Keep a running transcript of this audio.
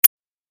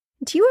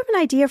Do you have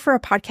an idea for a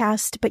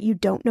podcast, but you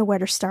don't know where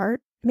to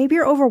start? Maybe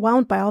you're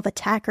overwhelmed by all the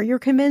tech, or you're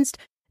convinced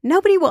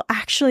nobody will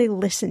actually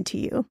listen to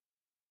you.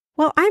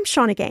 Well, I'm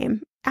Shauna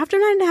Game. After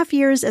 9.5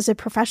 years as a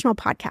professional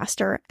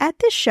podcaster, at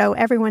this show,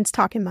 everyone's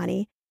talking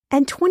money,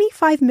 and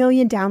 25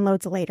 million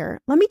downloads later,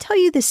 let me tell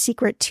you the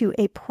secret to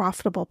a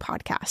profitable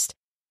podcast.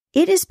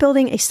 It is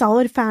building a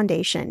solid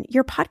foundation,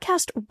 your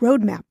podcast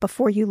roadmap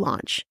before you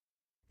launch.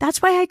 That's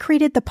why I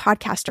created the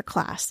Podcaster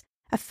Class,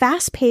 a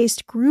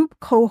fast-paced group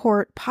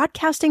cohort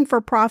podcasting for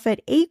profit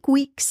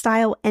 8-week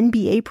style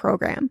MBA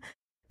program.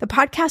 The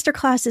Podcaster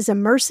Class is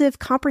immersive,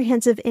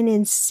 comprehensive, and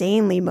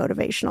insanely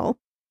motivational.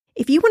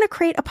 If you want to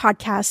create a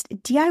podcast,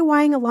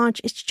 DIYing a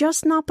launch is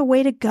just not the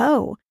way to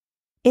go.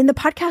 In the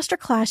Podcaster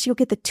Class, you'll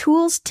get the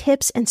tools,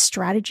 tips, and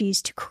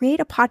strategies to create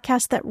a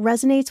podcast that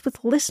resonates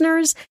with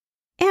listeners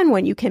and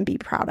one you can be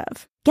proud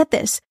of. Get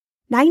this,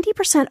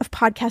 90% of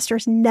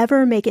podcasters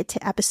never make it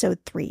to episode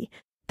 3.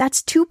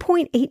 That's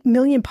 2.8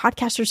 million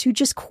podcasters who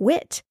just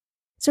quit.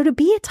 So to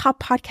be a top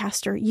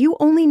podcaster, you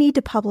only need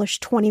to publish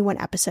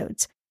 21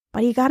 episodes,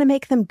 but you got to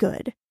make them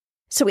good.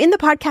 So in the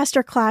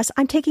Podcaster Class,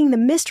 I'm taking the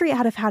mystery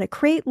out of how to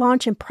create,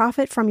 launch, and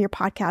profit from your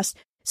podcast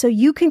so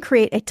you can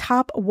create a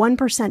top 1%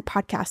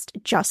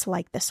 podcast just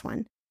like this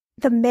one.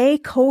 The May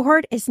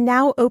cohort is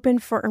now open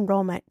for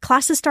enrollment.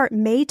 Classes start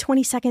May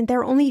 22nd. There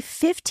are only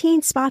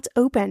 15 spots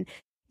open.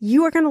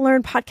 You are going to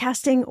learn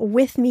podcasting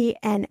with me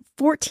and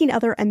 14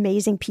 other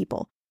amazing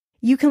people.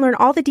 You can learn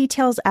all the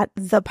details at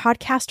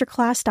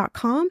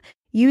thepodcasterclass.com.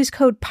 Use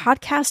code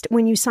PODCAST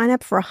when you sign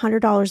up for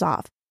 $100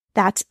 off.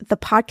 That's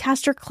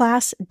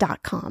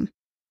thepodcasterclass.com.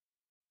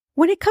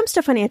 When it comes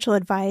to financial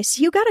advice,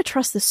 you got to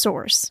trust the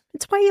source.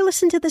 It's why you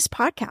listen to this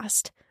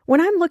podcast.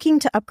 When I'm looking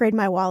to upgrade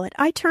my wallet,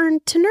 I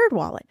turn to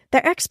NerdWallet.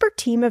 Their expert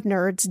team of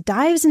nerds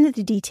dives into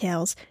the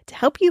details to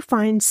help you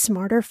find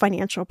smarter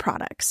financial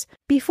products.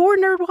 Before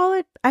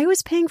NerdWallet, I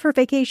was paying for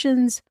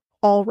vacations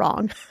all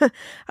wrong.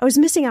 I was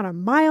missing out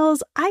on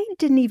miles I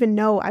didn't even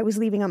know I was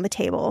leaving on the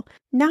table.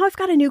 Now I've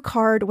got a new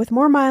card with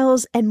more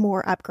miles and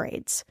more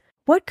upgrades.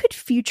 What could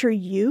future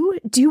you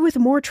do with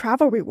more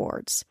travel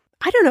rewards?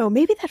 I don't know,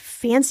 maybe that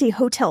fancy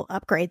hotel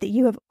upgrade that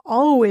you have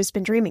always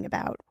been dreaming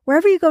about.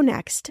 Wherever you go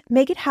next,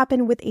 make it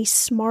happen with a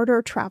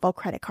smarter travel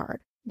credit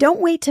card. Don't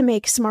wait to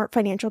make smart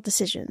financial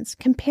decisions.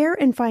 Compare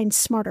and find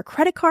smarter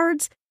credit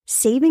cards,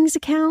 savings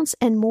accounts,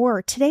 and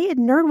more today at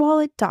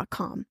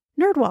nerdwallet.com.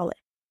 NerdWallet.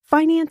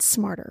 Finance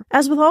smarter.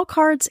 As with all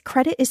cards,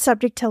 credit is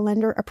subject to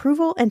lender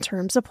approval and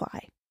terms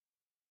apply.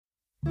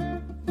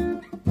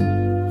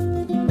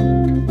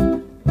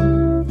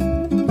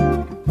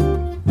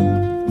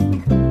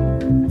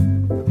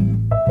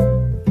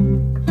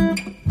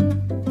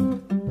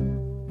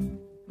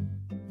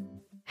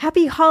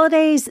 Happy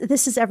holidays.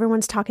 This is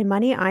Everyone's Talking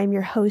Money. I'm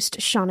your host,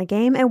 Shauna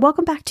Game, and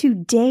welcome back to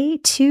day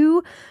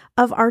 2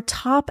 of our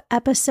top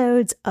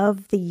episodes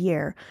of the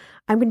year.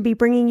 I'm going to be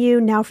bringing you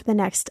now for the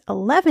next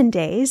 11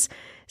 days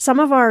some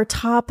of our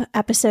top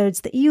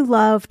episodes that you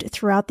loved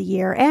throughout the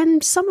year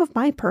and some of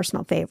my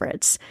personal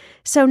favorites.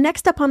 So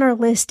next up on our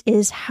list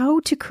is How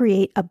to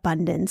Create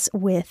Abundance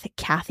with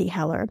Cathy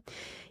Heller.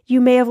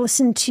 You may have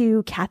listened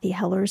to Cathy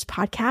Heller's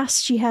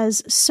podcast. She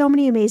has so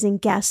many amazing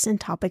guests and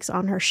topics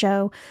on her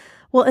show.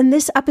 Well, in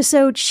this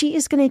episode, she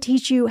is going to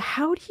teach you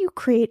how do you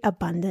create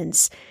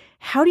abundance?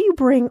 How do you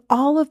bring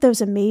all of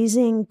those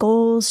amazing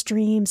goals,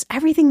 dreams,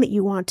 everything that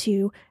you want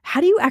to, how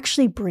do you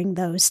actually bring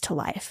those to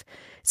life?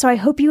 So I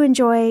hope you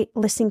enjoy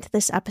listening to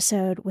this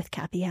episode with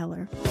Cathy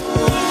Heller.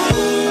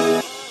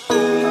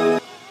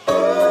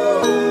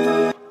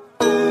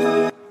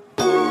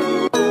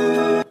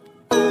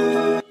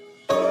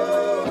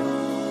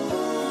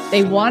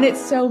 They want it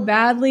so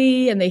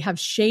badly and they have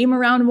shame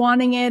around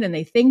wanting it and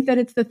they think that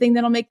it's the thing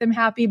that'll make them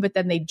happy, but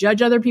then they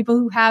judge other people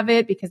who have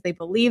it because they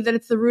believe that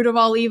it's the root of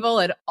all evil,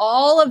 and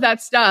all of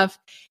that stuff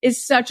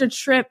is such a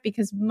trip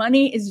because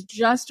money is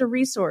just a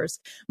resource.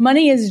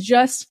 Money is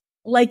just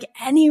like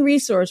any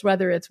resource,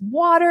 whether it's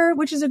water,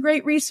 which is a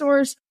great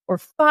resource, or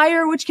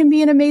fire, which can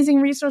be an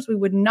amazing resource. We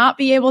would not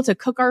be able to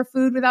cook our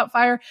food without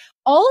fire.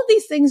 All of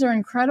these things are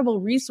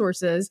incredible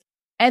resources.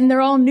 And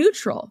they're all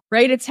neutral,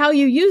 right? It's how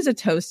you use a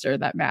toaster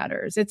that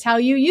matters. It's how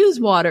you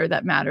use water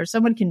that matters.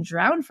 Someone can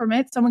drown from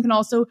it. Someone can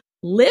also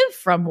live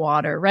from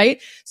water,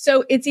 right?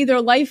 So it's either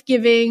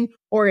life-giving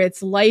or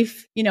it's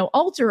life,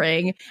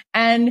 altering.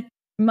 And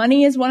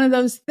money is one of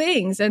those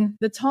things. And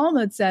the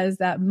Talmud says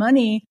that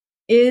money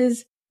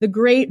is the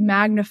great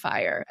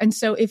magnifier. And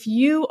so if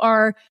you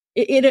are,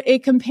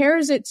 it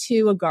compares it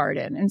to a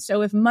garden. And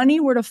so if money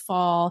were to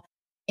fall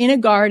in a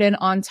garden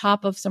on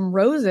top of some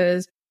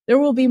roses, there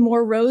will be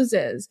more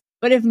roses.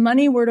 But if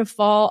money were to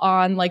fall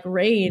on, like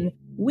rain,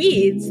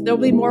 weeds, there'll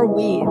be more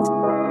weeds.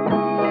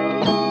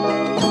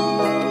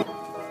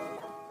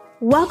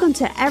 Welcome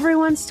to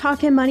Everyone's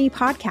Talking Money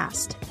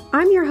podcast.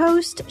 I'm your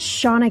host,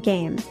 Shauna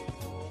Game.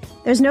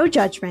 There's no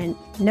judgment,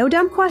 no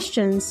dumb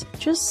questions,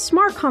 just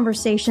smart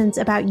conversations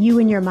about you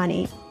and your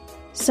money.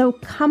 So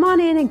come on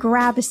in and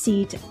grab a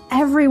seat.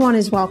 Everyone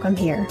is welcome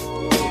here.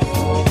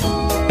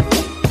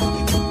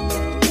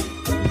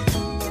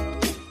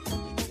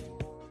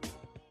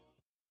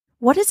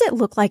 What does it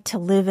look like to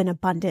live an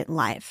abundant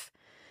life?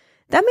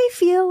 That may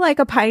feel like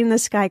a pie in the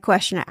sky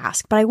question to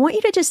ask, but I want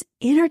you to just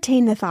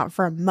entertain the thought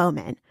for a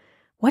moment.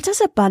 What does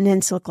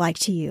abundance look like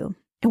to you?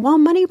 And while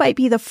money might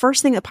be the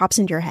first thing that pops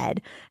into your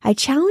head, I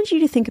challenge you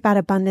to think about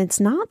abundance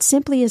not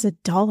simply as a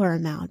dollar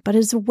amount, but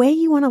as a way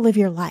you want to live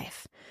your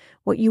life.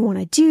 What you want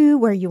to do,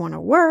 where you want to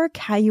work,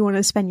 how you want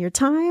to spend your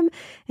time,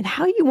 and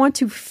how you want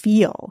to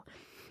feel.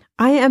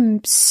 I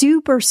am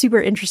super,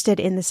 super interested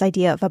in this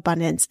idea of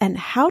abundance and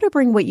how to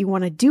bring what you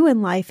want to do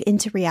in life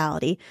into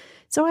reality.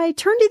 So I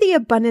turned to the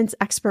abundance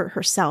expert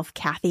herself,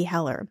 Cathy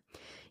Heller.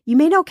 You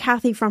may know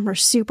Cathy from her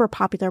super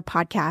popular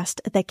podcast,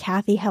 the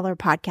Cathy Heller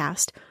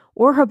Podcast,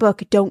 or her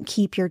book, Don't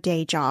Keep Your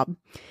Day Job.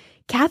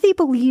 Cathy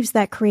believes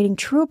that creating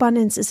true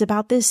abundance is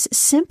about this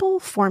simple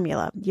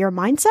formula, your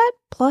mindset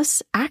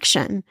plus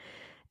action.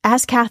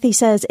 As Cathy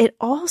says, it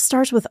all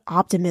starts with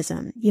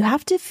optimism. You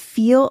have to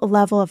feel a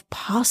level of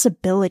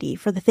possibility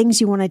for the things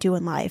you want to do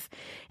in life.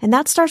 And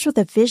that starts with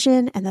a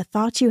vision and the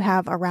thoughts you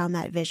have around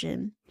that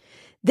vision.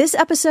 This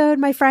episode,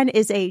 my friend,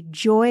 is a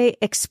joy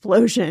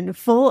explosion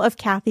full of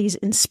Cathy's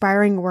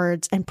inspiring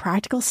words and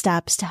practical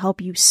steps to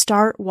help you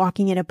start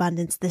walking in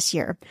abundance this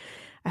year.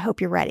 I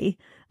hope you're ready.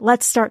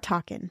 Let's start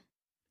talking.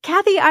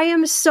 Cathy, I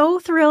am so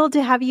thrilled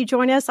to have you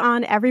join us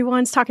on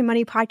Everyone's Talking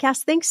Money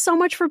podcast. Thanks so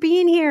much for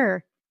being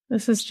here.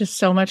 This is just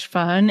so much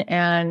fun.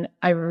 And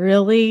I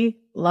really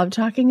love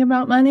talking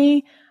about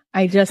money.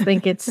 I just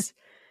think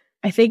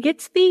I think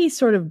it's the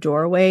sort of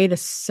doorway to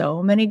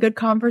so many good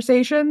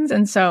conversations.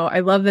 And so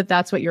I love that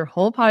that's what your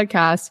whole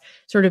podcast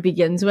sort of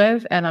begins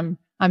with. And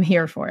I'm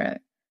here for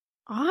it.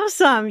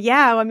 Awesome.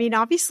 Yeah. I mean,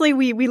 obviously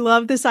we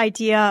love this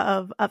idea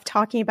of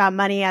talking about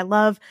money. I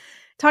love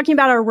talking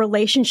about our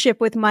relationship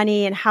with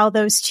money and how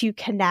those two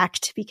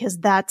connect, because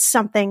that's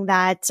something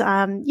that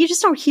you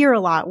just don't hear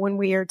a lot when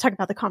we are talking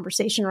about the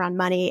conversation around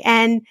money.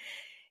 And,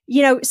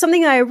 you know,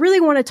 something that I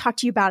really want to talk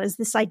to you about is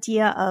this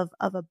idea of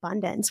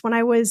abundance. When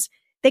I was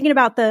thinking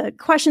about the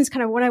questions,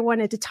 kind of what I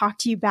wanted to talk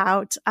to you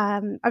about,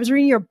 I was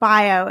reading your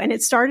bio and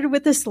it started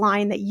with this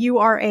line that you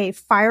are a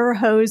fire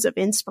hose of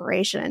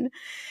inspiration.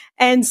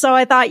 And so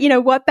I thought, you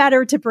know, what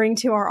better to bring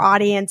to our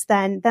audience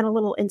than a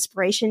little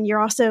inspiration. You're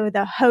also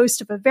the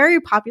host of a very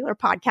popular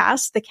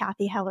podcast, The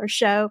Cathy Heller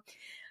Show,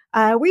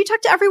 where you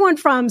talk to everyone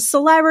from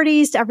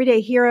celebrities to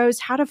everyday heroes,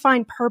 how to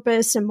find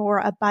purpose and more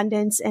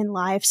abundance in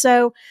life.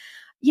 So,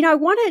 you know, I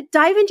want to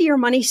dive into your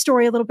money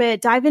story a little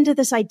bit, dive into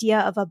this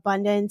idea of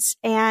abundance.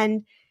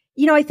 And,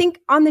 you know, I think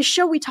on the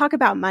show, we talk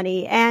about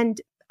money,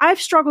 and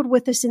I've struggled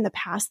with this in the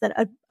past,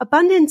 that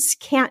abundance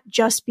can't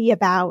just be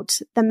about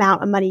the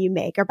amount of money you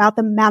make or about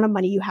the amount of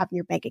money you have in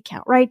your bank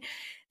account, right?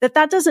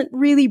 That doesn't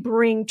really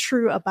bring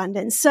true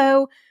abundance.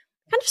 So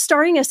kind of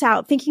starting us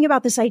out, thinking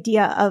about this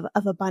idea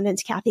of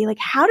abundance, Cathy, like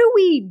how do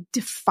we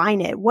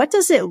define it? What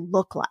does it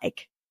look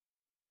like?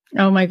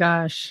 Oh my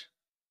gosh.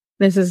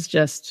 This is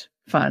just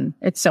fun.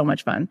 It's so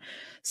much fun.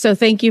 So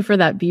thank you for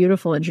that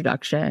beautiful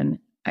introduction.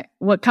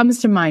 What comes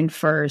to mind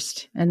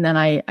first, and then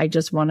I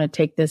just want to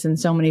take this in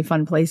so many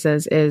fun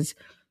places, is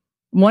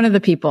one of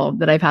the people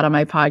that I've had on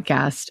my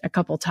podcast a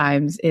couple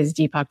times is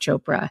Deepak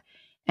Chopra.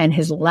 And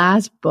his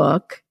last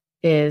book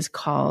is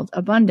called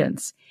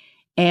Abundance.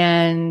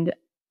 And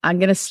I'm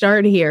going to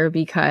start here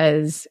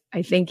because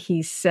I think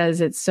he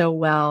says it so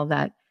well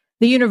that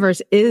the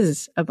universe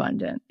is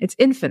abundant. It's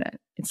infinite.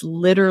 It's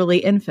literally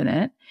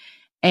infinite.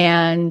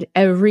 And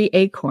every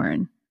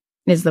acorn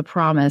is the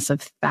promise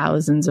of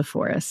thousands of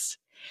forests.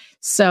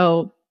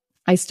 So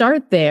I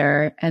start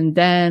there, and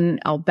then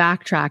I'll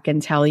backtrack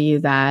and tell you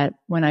that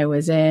when I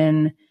was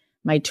in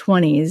my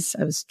 20s,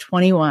 I was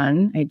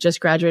 21, I just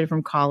graduated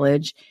from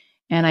college,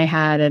 and I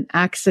had an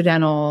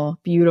accidental,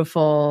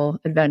 beautiful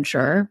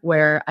adventure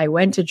where I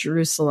went to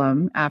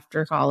Jerusalem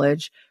after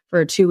college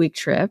for a 2-week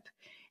trip,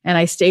 and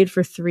I stayed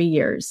for 3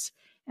 years.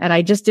 And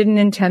I just didn't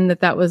intend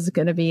that was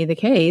going to be the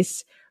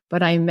case,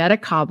 but I met a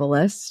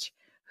Kabbalist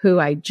who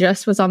I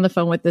just was on the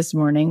phone with this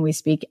morning. We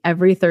speak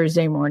every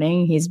Thursday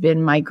morning. He's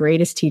been my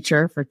greatest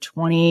teacher for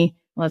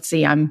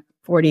I'm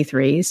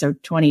 43, so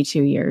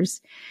 22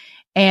 years.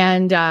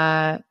 And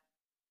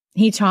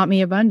he taught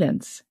me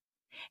abundance.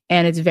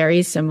 And it's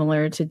very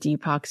similar to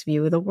Deepak's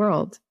view of the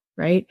world,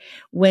 right?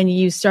 When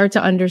you start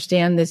to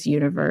understand this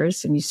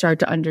universe and you start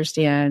to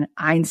understand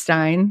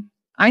Einstein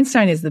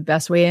is the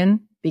best way in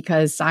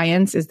because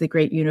science is the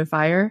great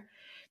unifier.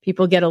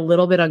 People get a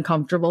little bit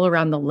uncomfortable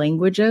around the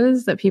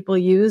languages that people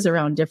use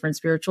around different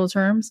spiritual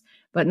terms,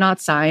 but not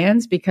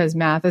science, because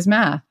math is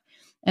math.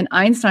 And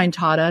Einstein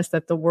taught us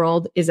that the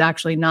world is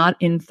actually not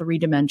in 3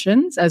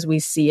 dimensions as we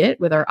see it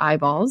with our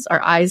eyeballs.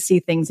 Our eyes see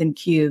things in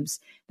cubes.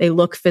 They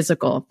look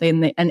physical,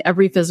 and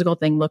every physical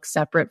thing looks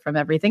separate from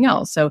everything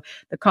else. So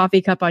the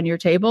coffee cup on your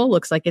table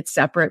looks like it's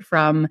separate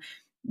from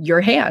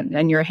your hand,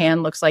 and your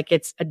hand looks like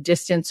it's a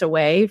distance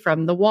away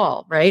from the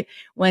wall, right?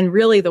 When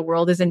really the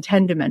world is in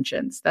 10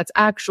 dimensions. That's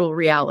actual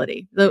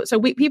reality. So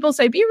people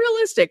say, be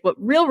realistic. But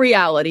real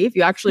reality, if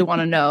you actually want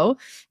to know,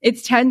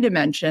 it's 10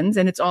 dimensions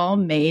and it's all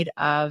made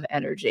of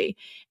energy.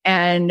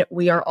 And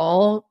we are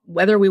all,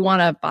 whether we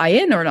want to buy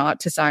in or not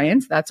to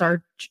science, that's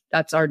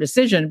our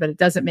decision, but it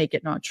doesn't make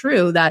it not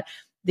true that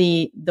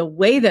the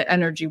way that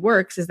energy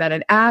works is that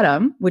an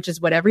atom, which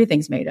is what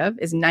everything's made of,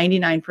 is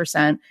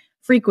 99%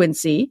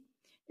 frequency,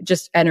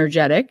 just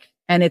energetic,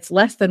 and it's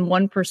less than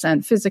 1%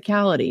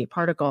 physicality,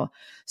 particle.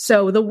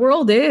 So the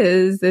world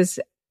is this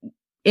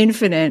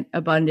infinite,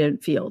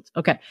 abundant field.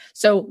 Okay.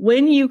 So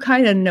when you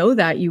kind of know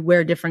that, you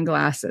wear different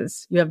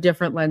glasses, you have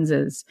different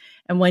lenses.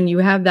 And when you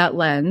have that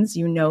lens,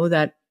 you know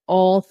that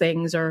all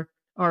things are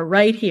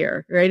right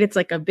here, right? It's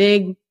like a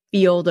big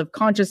field of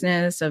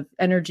consciousness, of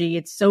energy.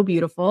 It's so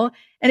beautiful.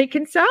 And it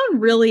can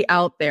sound really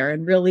out there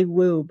and really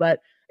woo,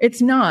 but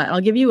it's not.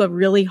 I'll give you a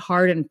really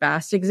hard and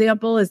fast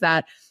example is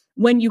that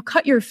when you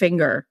cut your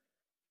finger,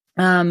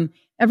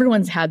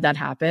 everyone's had that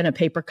happen, a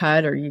paper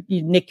cut, or you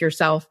nick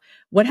yourself.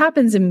 What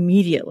happens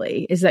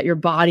immediately is that your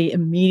body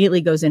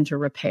immediately goes into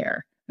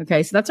repair.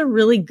 Okay. So that's a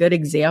really good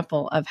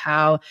example of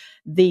how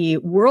the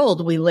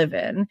world we live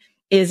in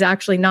is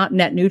actually not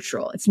net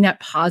neutral. It's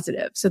net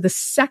positive. So the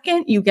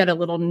second you get a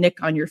little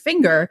nick on your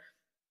finger,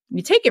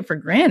 you take it for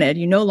granted.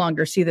 You no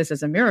longer see this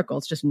as a miracle.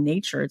 It's just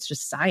nature. It's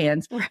just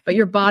science, but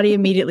your body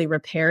immediately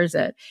repairs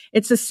it.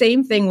 It's the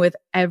same thing with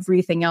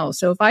everything else.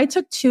 So if I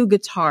took two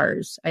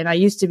guitars, and I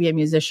used to be a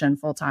musician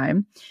full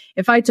time,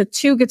 if I took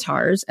two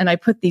guitars and I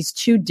put these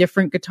two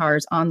different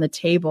guitars on the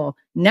table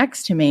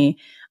next to me,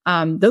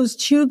 those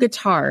two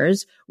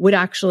guitars would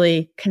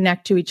actually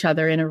connect to each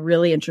other in a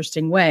really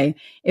interesting way.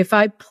 If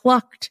I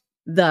plucked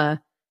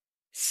the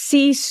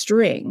C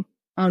string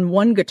on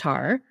one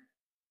guitar,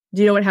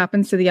 do you know what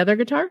happens to the other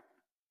guitar?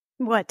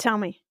 What? Tell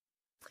me.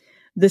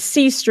 The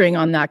C string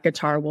on that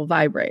guitar will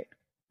vibrate.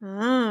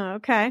 Oh,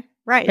 okay.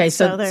 Right. Okay.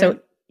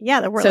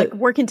 They're like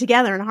working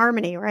together in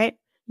harmony, right?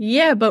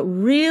 Yeah, but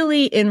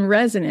really in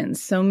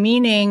resonance. So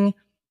meaning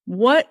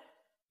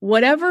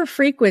whatever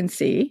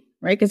frequency,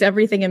 right? Because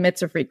everything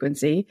emits a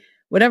frequency.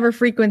 Whatever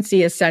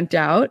frequency is sent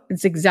out,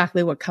 it's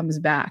exactly what comes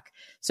back.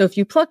 So if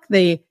you pluck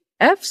the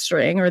F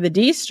string or the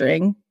D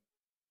string,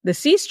 the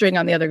C string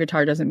on the other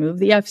guitar doesn't move,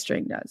 the F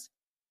string does.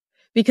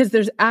 Because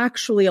there's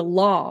actually a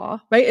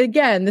law, right?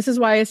 Again, this is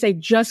why I say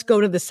just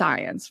go to the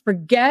science.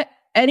 Forget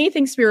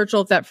anything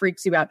spiritual if that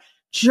freaks you out.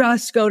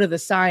 Just go to the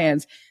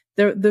science.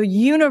 The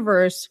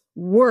universe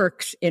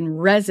works in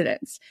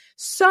resonance.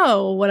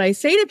 So what I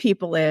say to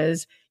people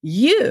is,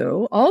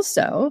 you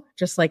also,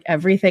 just like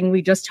everything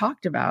we just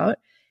talked about,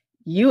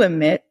 you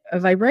emit a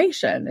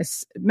vibration.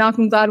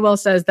 Malcolm Gladwell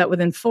says that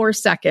within 4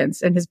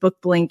 seconds, in his book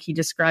Blink, he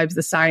describes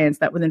the science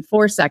that within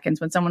 4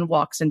 seconds, when someone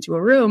walks into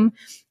a room,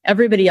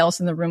 everybody else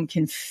in the room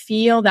can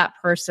feel that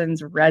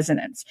person's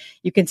resonance.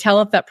 You can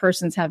tell if that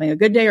person's having a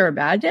good day or a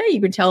bad day.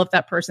 You can tell if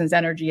that person's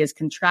energy is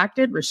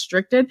contracted,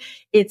 restricted.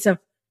 It's a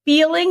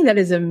feeling that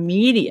is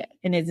immediate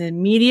and is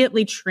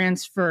immediately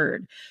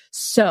transferred.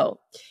 So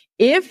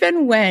if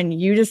and when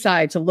you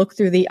decide to look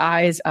through the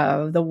eyes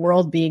of the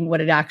world being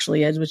what it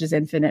actually is, which is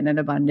infinite and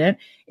abundant,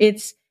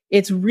 it's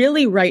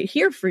really right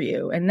here for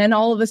you. And then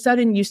all of a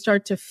sudden you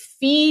start to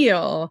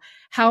feel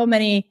how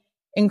many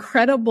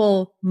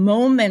incredible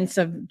moments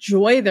of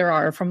joy there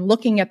are from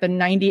looking at the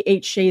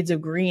 98 shades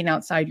of green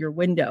outside your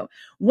window.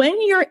 When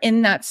you're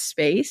in that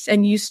space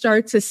and you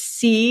start to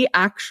see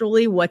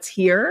actually what's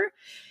here,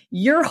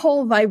 your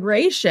whole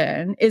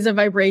vibration is a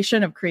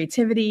vibration of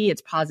creativity.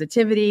 It's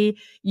positivity.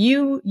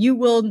 You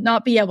will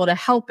not be able to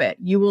help it.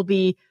 You will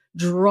be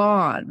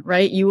drawn,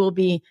 right? You will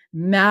be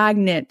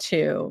magnet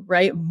to,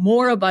 right?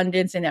 More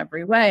abundance in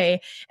every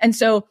way. And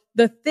so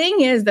the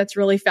thing is that's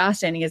really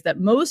fascinating is that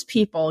most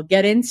people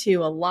get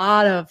into a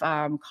lot of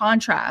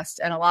contrast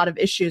and a lot of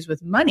issues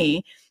with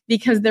money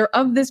because they're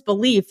of this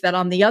belief that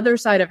on the other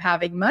side of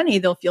having money,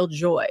 they'll feel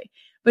joy.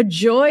 But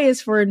joy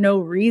is for no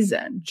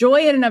reason.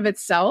 Joy in and of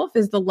itself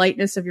is the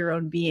lightness of your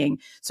own being.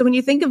 So when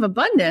you think of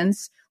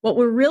abundance, what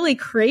we're really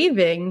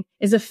craving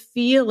is a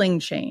feeling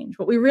change.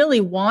 What we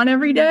really want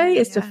every day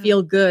is to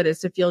feel good, is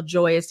to feel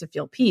joy, is to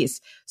feel peace.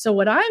 So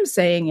what I'm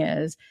saying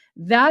is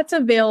that's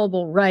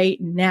available right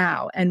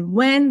now. And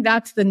when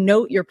that's the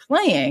note you're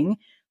playing,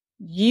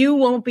 you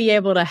won't be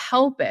able to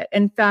help it.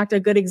 In fact, a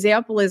good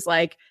example is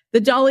like the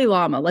Dalai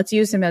Lama. Let's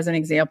use him as an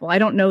example. I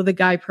don't know the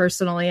guy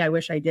personally. I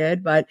wish I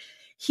did, but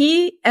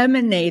he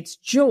emanates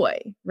joy,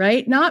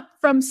 right? Not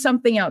from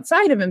something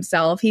outside of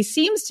himself. He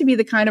seems to be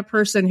the kind of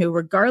person who,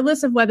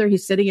 regardless of whether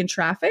he's sitting in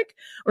traffic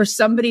or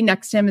somebody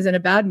next to him is in a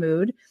bad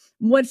mood,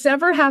 what's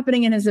ever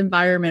happening in his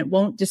environment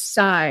won't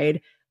decide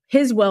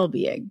his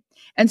well-being.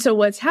 And so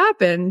what's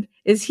happened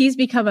is he's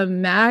become a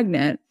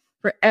magnet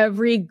for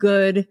every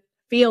good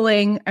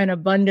feeling and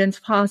abundance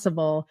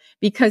possible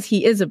because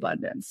he is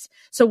abundance.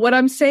 So what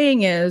I'm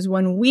saying is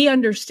when we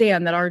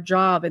understand that our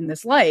job in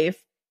this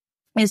life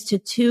is to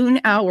tune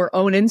our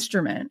own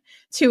instrument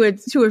to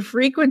a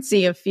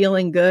frequency of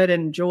feeling good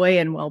and joy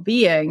and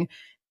well-being,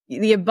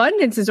 the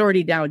abundance is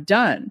already now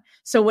done.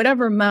 So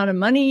whatever amount of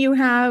money you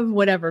have,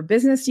 whatever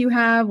business you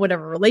have,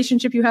 whatever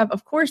relationship you have,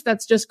 of course,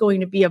 that's just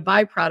going to be a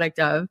byproduct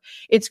of,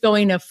 it's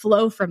going to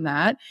flow from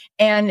that.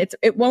 And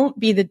it won't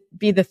be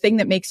the thing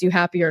that makes you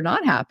happy or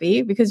not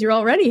happy, because you're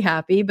already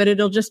happy, but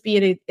it'll just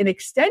be an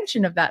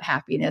extension of that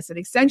happiness, an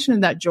extension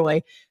of that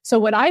joy. So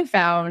what I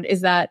found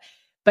is that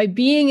by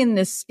being in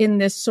this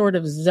sort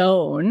of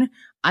zone,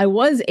 I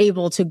was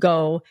able to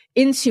go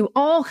into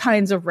all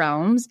kinds of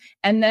realms.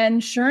 And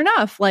then sure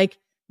enough, like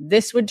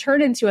this would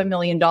turn into $1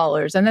 million.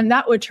 And then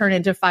that would turn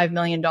into $5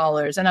 million.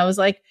 And I was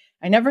like,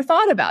 I never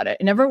thought about it.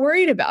 I never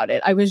worried about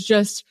it. I was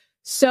just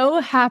so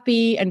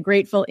happy and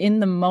grateful in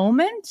the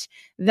moment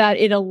that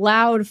it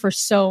allowed for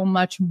so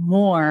much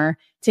more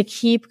to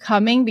keep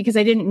coming, because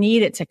I didn't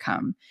need it to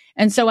come.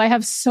 And so I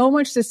have so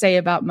much to say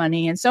about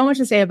money and so much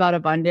to say about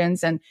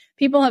abundance. And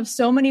people have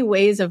so many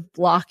ways of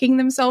blocking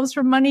themselves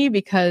from money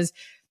because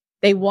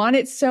they want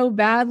it so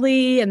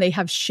badly and they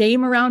have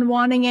shame around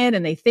wanting it.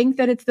 And they think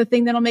that it's the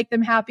thing that'll make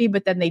them happy,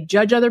 but then they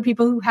judge other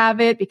people who have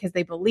it because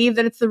they believe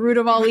that it's the root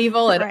of all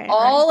evil. And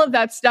all of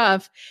that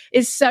stuff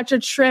is such a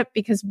trip,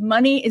 because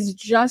money is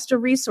just a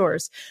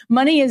resource.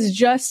 Money is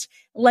just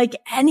like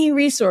any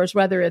resource,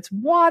 whether it's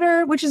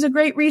water, which is a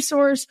great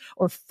resource,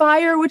 or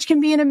fire, which can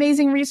be an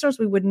amazing resource.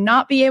 We would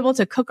not be able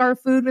to cook our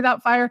food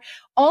without fire.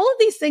 All of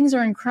these things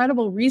are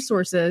incredible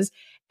resources.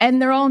 And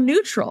they're all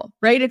neutral,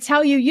 right? It's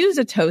how you use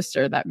a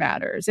toaster that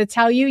matters. It's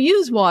how you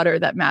use water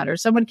that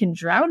matters. Someone can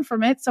drown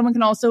from it. Someone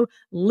can also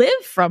live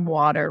from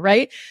water,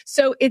 right?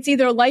 So it's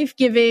either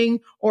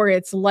life-giving or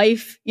it's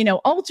life,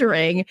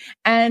 altering.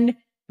 And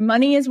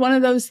money is one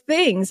of those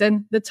things.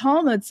 And the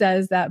Talmud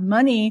says that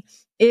money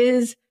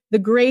is the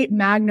great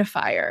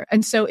magnifier.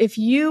 And so if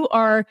you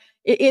are,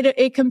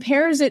 it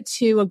compares it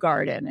to a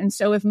garden. And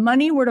so if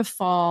money were to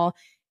fall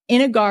in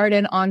a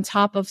garden on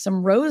top of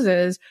some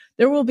roses,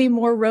 there will be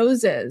more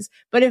roses.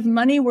 But if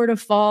money were to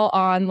fall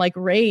on, like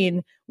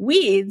rain,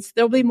 weeds,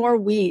 there'll be more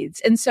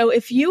weeds. And so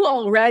if you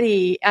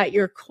already at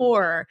your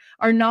core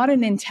are not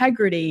in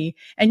integrity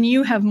and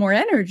you have more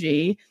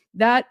energy,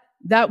 that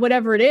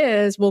whatever it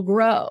is will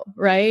grow,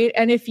 right?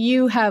 And if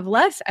you have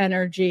less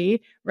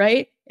energy,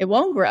 right, it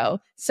won't grow.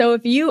 So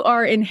if you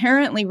are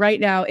inherently right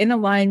now in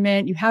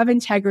alignment, you have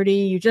integrity,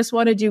 you just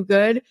want to do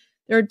good,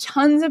 there are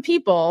tons of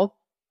people.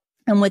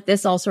 And with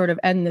this, I'll sort of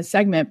end this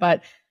segment,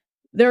 but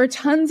there are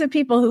tons of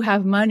people who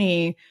have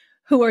money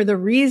who are the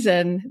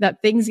reason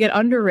that things get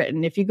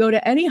underwritten. If you go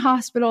to any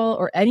hospital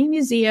or any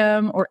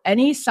museum or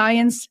any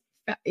science,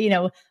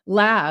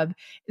 lab,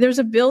 there's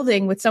a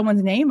building with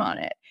someone's name on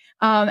it.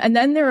 And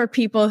then there are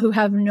people who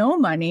have no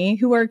money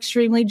who are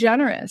extremely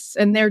generous,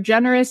 and they're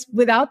generous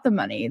without the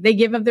money. They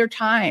give of their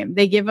time.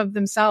 They give of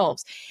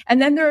themselves.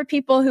 And then there are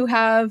people who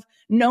have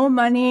no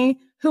money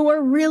who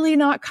are really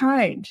not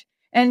kind.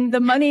 And the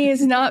money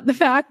is not the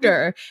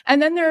factor.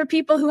 And then there are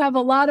people who have a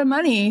lot of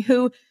money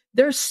who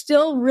they're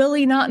still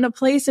really not in a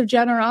place of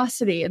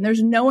generosity. And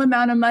there's no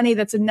amount of money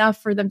that's enough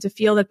for them to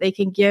feel that they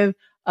can give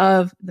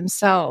of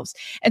themselves.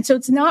 And so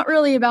it's not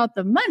really about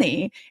the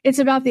money. It's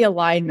about the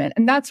alignment.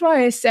 And that's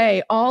why I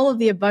say all of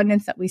the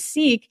abundance that we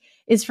seek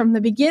is from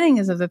the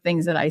beginnings of the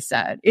things that I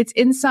said. It's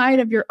inside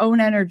of your own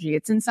energy.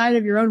 It's inside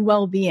of your own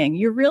well-being.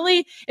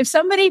 If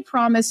somebody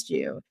promised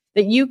you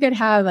that you could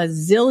have $1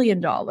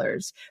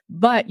 zillion,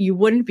 but you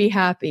wouldn't be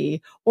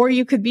happy, or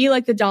you could be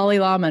like the Dalai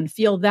Lama and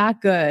feel that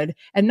good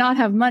and not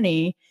have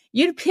money,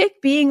 you'd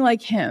pick being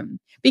like him,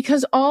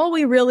 because all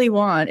we really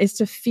want is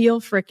to feel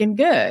freaking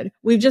good.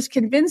 We've just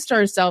convinced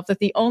ourselves that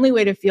the only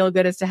way to feel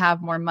good is to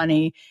have more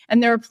money.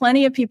 And there are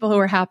plenty of people who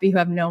are happy who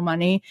have no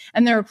money.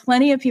 And there are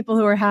plenty of people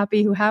who are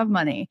happy who have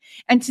money.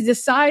 And to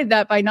decide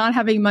that by not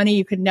having money,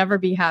 you could never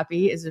be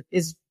happy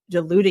is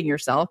deluding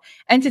yourself.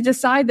 And to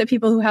decide that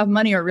people who have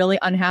money are really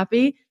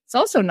unhappy, it's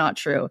also not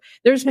true.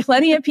 There's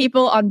plenty of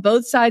people on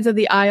both sides of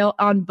the aisle,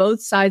 on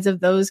both sides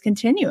of those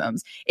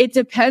continuums. It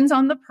depends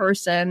on the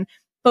person.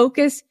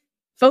 Focus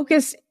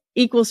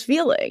equals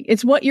feeling.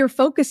 It's what you're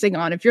focusing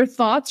on. If your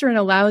thoughts are in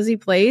a lousy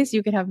place,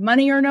 you could have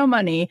money or no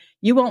money,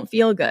 you won't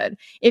feel good.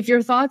 If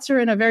your thoughts are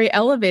in a very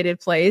elevated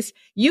place,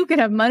 you could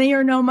have money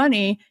or no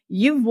money,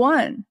 you've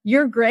won.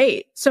 You're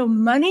great. So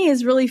money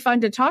is really fun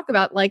to talk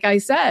about, like I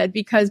said,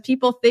 because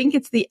people think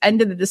it's the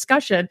end of the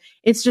discussion.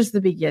 It's just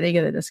the beginning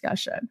of the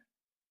discussion.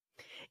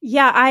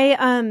 Yeah,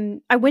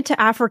 I went to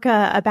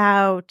Africa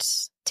about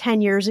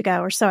 10 years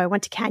ago or so. I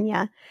went to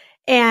Kenya.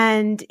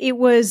 And it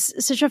was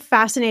such a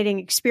fascinating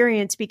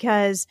experience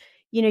because,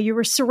 you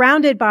were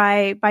surrounded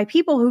by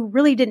people who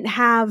really didn't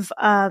have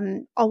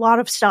a lot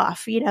of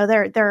stuff.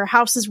 Their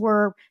houses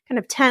were kind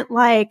of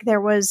tent-like.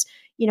 There was,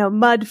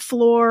 mud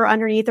floor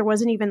underneath. There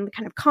wasn't even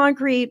kind of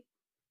concrete.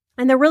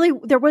 And there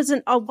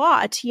wasn't a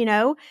lot,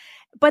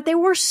 but they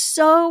were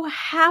so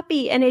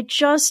happy. And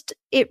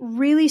it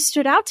really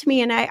stood out to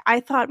me. And I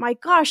thought, my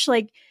gosh,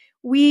 like,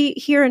 we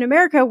here in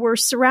America, we're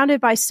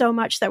surrounded by so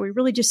much that we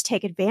really just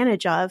take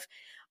advantage of,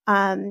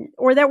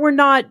 or that we're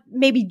not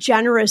maybe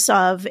generous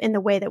of in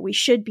the way that we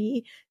should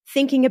be,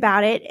 thinking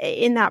about it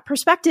in that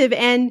perspective.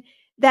 And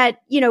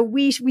that,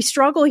 we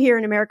struggle here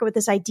in America with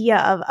this idea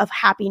of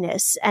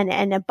happiness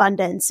and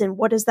abundance. And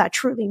what does that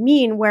truly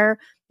mean? Where,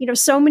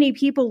 so many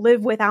people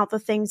live without the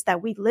things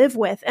that we live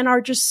with and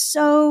are just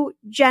so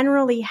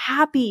generally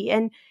happy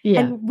and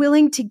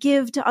willing to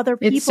give to other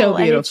people. It's so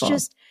beautiful. And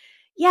it's just,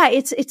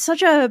 it's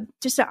such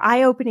just an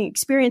eye-opening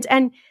experience.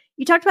 And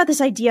you talked about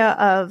this idea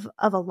of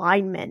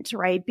alignment,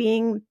 right?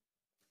 Being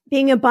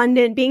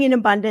abundant, being in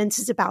abundance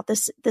is about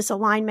this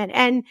alignment.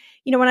 And,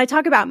 when I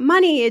talk about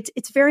money,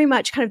 it's very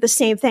much kind of the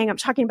same thing. I'm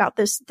talking about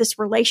this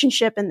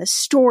relationship and this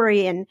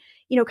story and,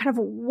 kind of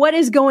what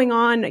is going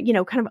on,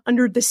 kind of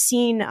under the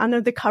scene, under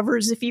the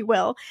covers, if you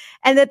will.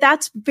 And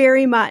that's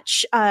very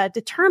much,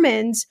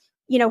 determines,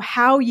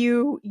 how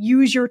you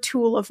use your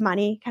tool of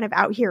money kind of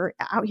out here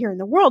in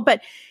the world.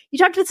 But you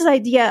talked about this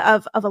idea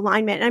of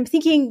alignment. And I'm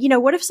thinking,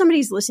 what if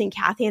somebody's listening,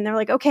 Cathy, and they're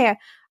like, okay,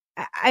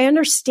 I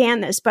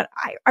understand this, but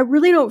I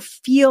really don't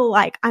feel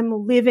like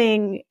I'm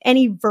living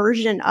any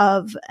version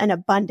of an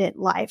abundant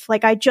life.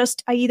 Like I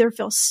either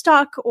feel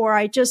stuck or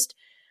I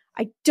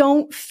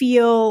don't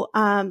feel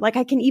like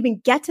I can even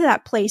get to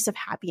that place of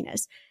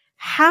happiness.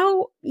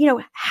 How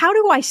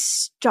do I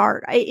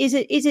start? Is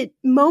it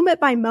moment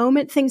by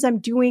moment things I'm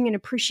doing and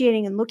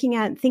appreciating and looking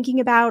at and thinking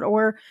about,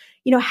 or,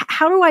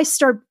 how do I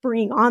start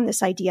bringing on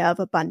this idea of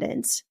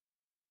abundance?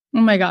 Oh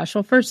my gosh.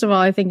 Well, first of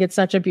all, I think it's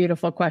such a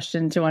beautiful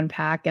question to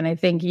unpack. And I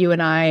think you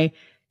and I,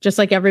 just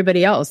like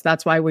everybody else,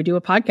 that's why we do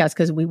a podcast,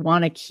 because we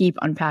want to keep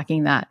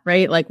unpacking that,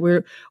 right? Like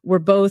we're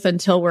both,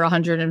 until we're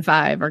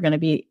 105, are going to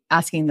be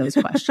asking those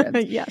questions.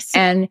 Yes.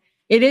 And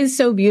it is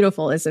so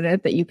beautiful, isn't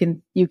it? That you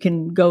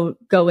can go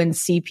and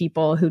see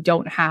people who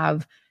don't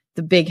have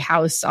the big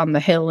house on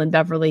the hill in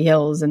Beverly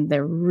Hills and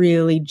they're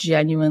really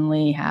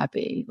genuinely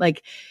happy.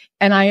 Like,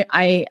 and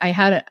I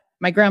had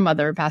my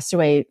grandmother passed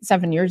away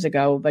 7 years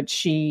ago, but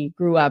she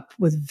grew up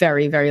with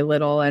very, very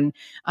little, and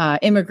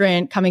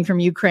immigrant coming from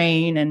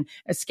Ukraine and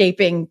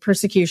escaping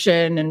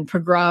persecution and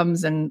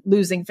pogroms and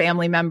losing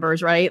family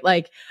members, right?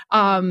 Like,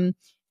 and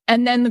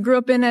then grew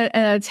up in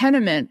a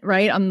tenement,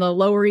 right, on the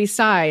Lower East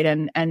Side,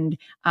 and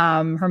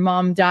her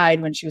mom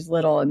died when she was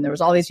little, and there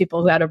was all these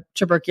people who had a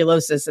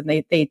tuberculosis, and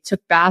they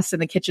took baths in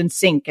the kitchen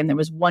sink, and there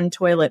was one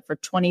toilet for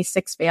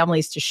 26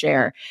 families to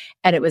share,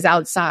 and it was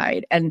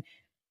outside,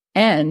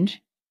 and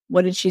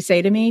what did she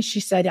say to me?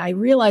 She said, I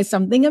realized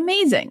something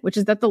amazing, which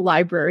is that the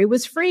library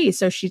was free.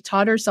 So she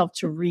taught herself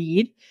to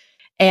read,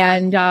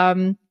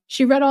 and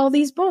she read all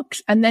these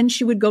books. And then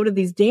she would go to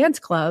these dance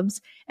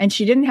clubs, and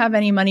she didn't have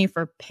any money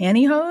for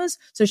pantyhose.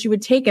 So she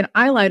would take an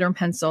eyeliner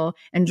pencil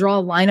and draw a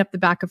line up the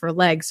back of her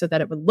leg so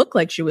that it would look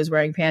like she was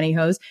wearing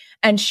pantyhose.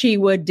 And she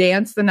would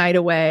dance the night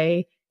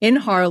away in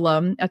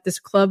Harlem at this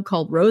club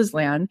called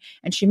Roseland.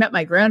 And she met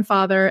my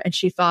grandfather, and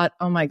she thought,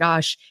 oh my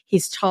gosh,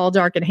 he's tall,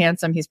 dark, and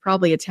handsome. He's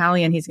probably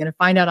Italian. He's going to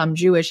find out I'm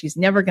Jewish. He's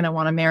never going to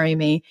want to marry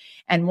me.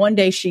 And one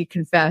day she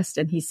confessed,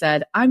 and he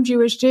said, I'm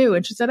Jewish too.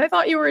 And she said, I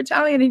thought you were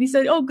Italian. And he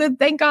said, oh, good.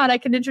 Thank God I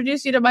can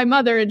introduce you to my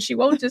mother, and she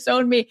won't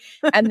disown me.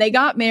 And they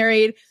got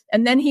married.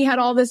 And then he had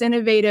all this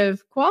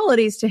innovative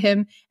qualities to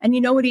him. And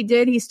you know what he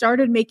did? He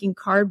started making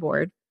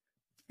cardboard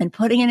and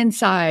putting it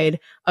inside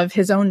of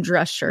his own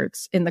dress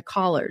shirts in the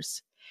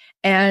collars.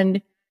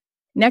 And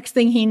next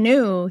thing he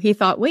knew, he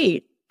thought,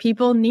 wait,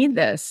 people need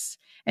this.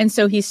 And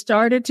so he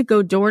started to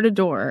go door to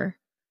door.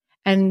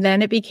 And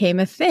then it became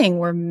a thing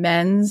where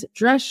men's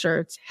dress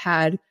shirts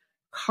had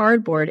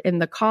cardboard in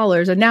the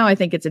collars. And now I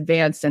think it's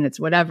advanced and it's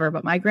whatever.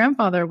 But my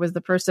grandfather was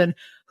the person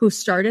who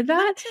started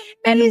that.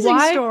 Amazing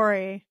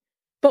story.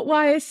 But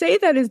why I say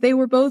that is they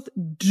were both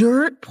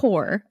dirt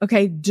poor.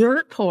 Okay.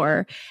 Dirt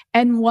poor.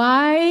 And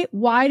why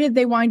did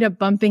they wind up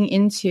bumping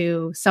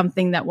into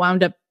something that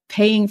wound up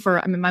paying for,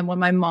 I mean, when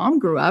my mom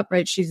grew up,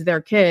 right, she's their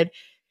kid.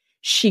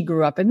 She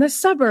grew up in the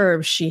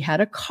suburbs. She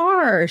had a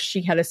car.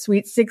 She had a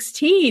sweet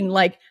 16,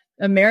 like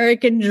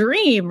American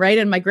dream, right?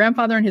 And my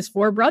grandfather and his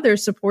 4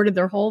 brothers supported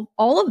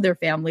all of their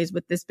families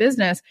with this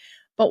business.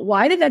 But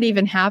why did that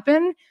even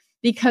happen?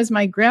 Because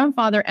my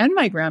grandfather and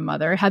my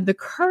grandmother had the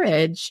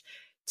courage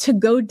to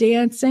go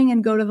dancing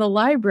and go to the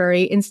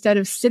library instead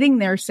of sitting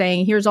there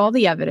saying, here's all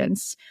the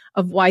evidence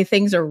of why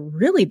things are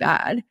really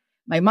bad.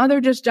 My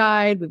mother just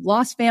died. We've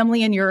lost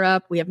family in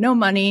Europe. We have no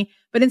money.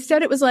 But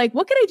instead it was like,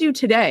 what can I do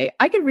today?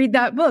 I could read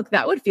that book.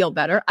 That would feel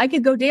better. I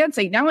could go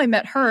dancing. Now I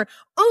met her.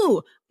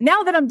 Ooh,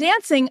 now that I'm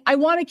dancing, I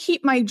want to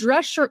keep my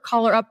dress shirt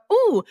collar up.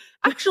 Ooh,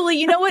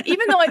 actually, you know what?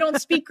 Even though I don't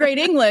speak great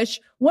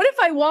English, what if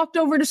I walked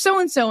over to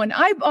so-and-so and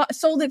I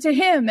sold it to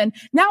him, and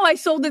now I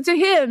sold it to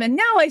him, and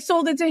now I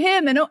sold it to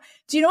him. And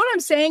do you know what I'm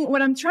saying?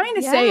 What I'm trying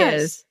to say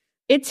is,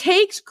 it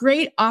takes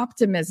great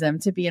optimism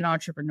to be an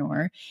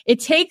entrepreneur. It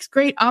takes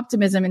great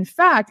optimism. In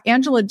fact,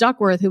 Angela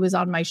Duckworth, who was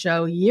on my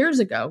show years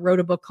ago,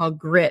 wrote a book called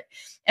Grit.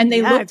 And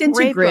they looked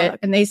into Grit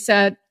and they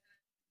said,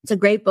 it's a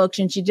great book.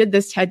 And she did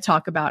this TED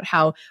Talk about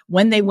how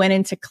when they went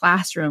into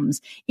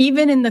classrooms,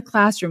 even in the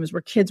classrooms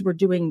where kids were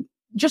doing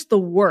just the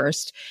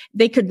worst,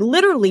 they could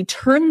literally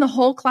turn the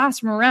whole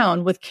classroom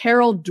around with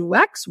Carol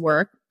Dweck's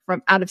work,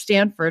 from out of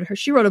Stanford.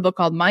 She wrote a book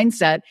called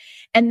Mindset,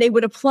 and they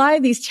would apply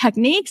these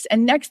techniques.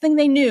 And next thing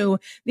they knew,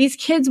 these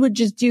kids would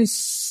just do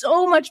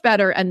so much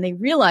better. And they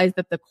realized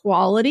that the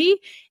quality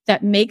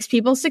that makes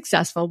people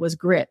successful was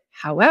grit.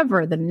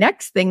 However, the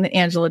next thing that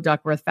Angela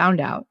Duckworth found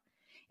out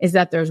is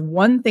that there's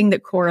one thing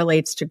that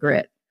correlates to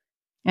grit,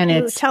 and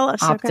it's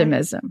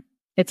optimism. Okay.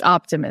 It's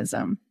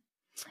optimism.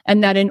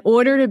 And that in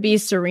order to be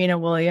Serena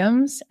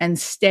Williams and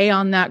stay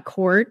on that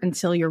court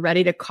until you're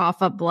ready to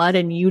cough up blood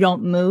and you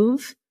don't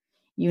move,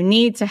 you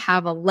need to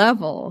have a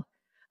level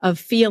of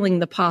feeling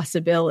the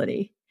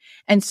possibility.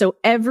 And so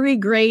every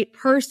great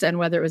person,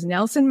 whether it was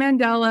Nelson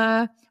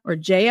Mandela or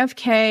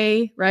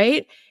JFK,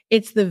 right?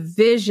 It's the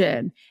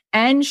vision.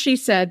 And she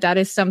said that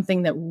is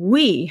something that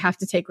we have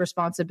to take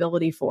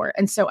responsibility for.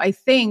 And so I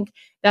think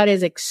that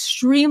is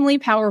extremely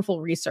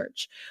powerful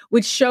research,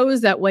 which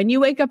shows that when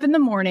you wake up in the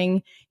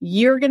morning,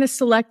 you're going to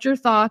select your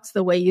thoughts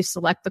the way you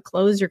select the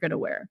clothes you're going to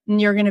wear. And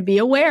you're going to be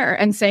aware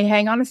and say,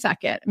 hang on a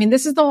second. I mean,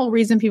 this is the whole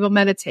reason people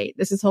meditate.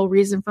 This is the whole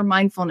reason for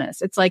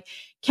mindfulness. It's like,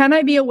 can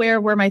I be aware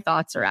of where my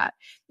thoughts are at?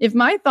 If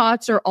my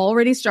thoughts are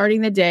already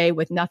starting the day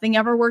with nothing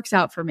ever works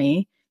out for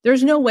me,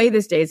 there's no way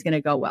this day is going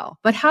to go well.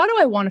 But how do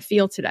I want to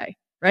feel today?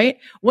 Right?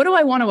 What do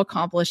I want to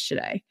accomplish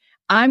today?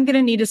 I'm going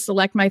to need to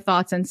select my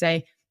thoughts and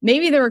say,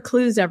 maybe there are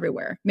clues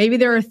everywhere. Maybe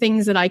there are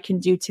things that I can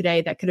do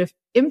today that could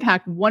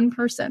impact one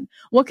person.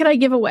 What could I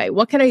give away?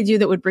 What could I do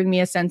that would bring me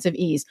a sense of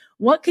ease?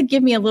 What could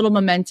give me a little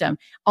momentum?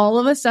 All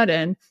of a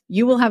sudden,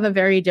 you will have a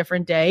very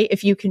different day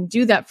if you can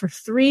do that for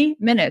 3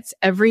 minutes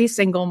every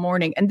single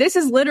morning. And this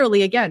is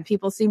literally, again,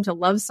 people seem to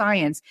love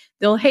science.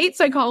 They'll hate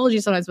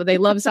psychology sometimes, but they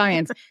love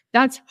science.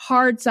 That's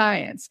hard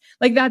science.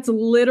 Like that's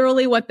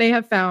literally what they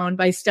have found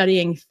by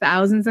studying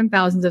thousands and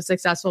thousands of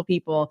successful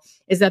people,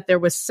 is that there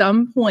was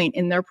some point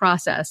in their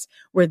process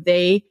where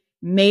they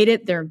made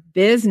it their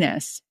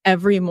business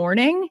every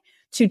morning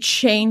to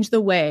change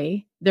the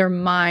way their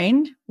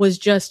mind was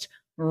just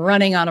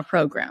running on a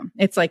program.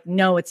 It's like,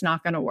 no, it's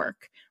not going to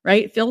work,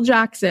 right? Phil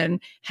Jackson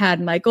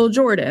had Michael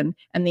Jordan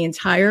and the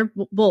entire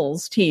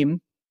Bulls team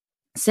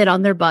sit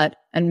on their butt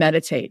and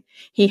meditate.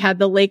 He had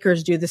the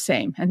Lakers do the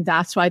same. And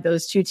that's why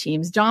those two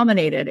teams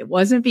dominated. It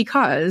wasn't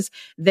because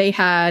they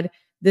had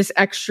this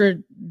extra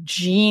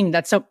gene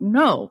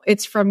no,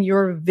 it's from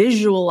your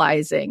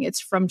visualizing. It's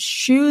from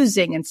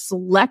choosing and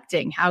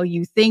selecting how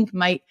you think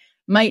might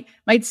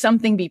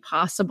something be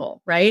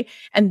possible, right?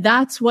 And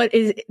that's what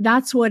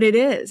it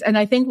is. And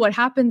I think what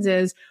happens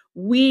is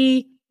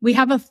we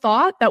have a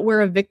thought that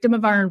we're a victim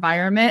of our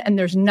environment and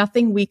there's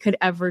nothing we could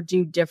ever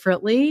do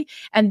differently.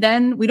 And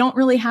then we don't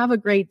really have a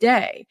great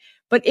day.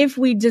 But if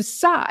we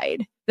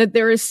decide that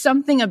there is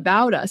something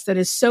about us that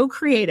is so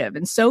creative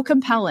and so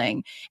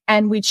compelling,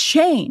 and we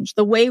change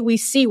the way we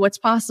see what's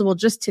possible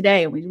just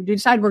today, and we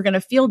decide we're going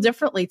to feel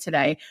differently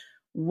today,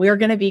 we're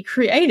going to be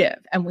creative,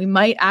 and we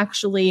might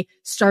actually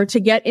start to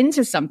get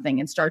into something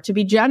and start to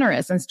be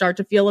generous and start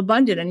to feel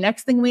abundant. And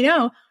next thing we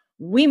know,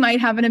 we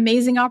might have an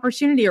amazing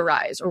opportunity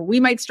arise, or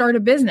we might start a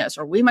business,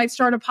 or we might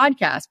start a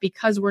podcast,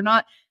 because we're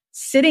not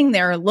sitting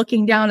there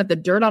looking down at the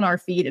dirt on our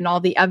feet and all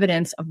the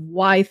evidence of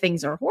why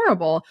things are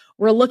horrible.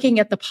 We're looking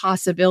at the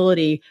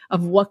possibility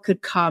of what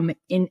could come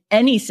in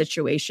any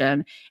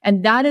situation.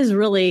 And that's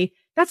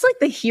like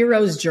the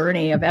hero's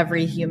journey of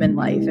every human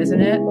life, isn't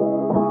it?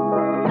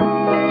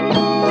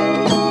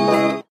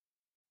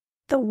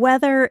 The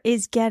weather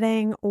is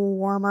getting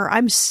warmer.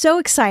 I'm so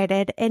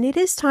excited, and it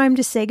is time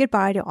to say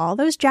goodbye to all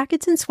those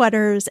jackets and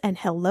sweaters and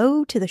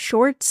hello to the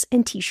shorts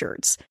and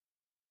t-shirts.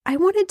 I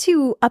wanted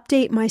to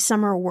update my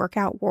summer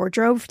workout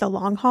wardrobe for the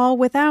long haul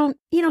without,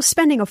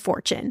 spending a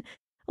fortune.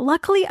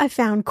 Luckily, I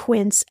found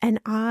Quince, and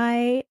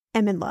I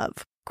am in love.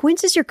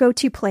 Quince is your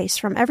go-to place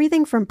from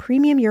everything from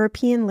premium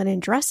European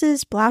linen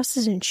dresses,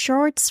 blouses, and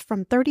shorts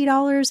from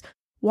 $30,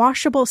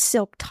 washable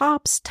silk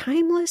tops,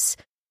 timeless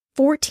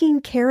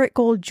 14-karat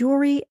gold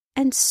jewelry,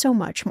 and so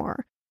much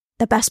more.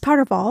 The best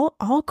part of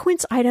all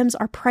Quince items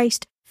are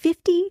priced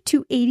 50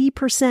 to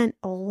 80%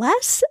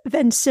 less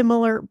than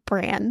similar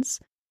brands.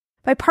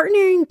 By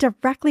partnering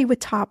directly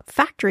with top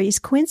factories,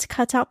 Quince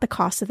cuts out the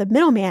cost of the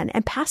middleman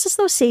and passes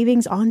those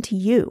savings on to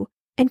you.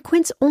 And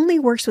Quince only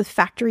works with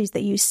factories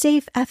that use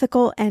safe,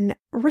 ethical, and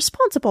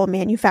responsible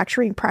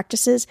manufacturing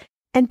practices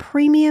and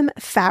premium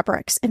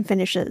fabrics and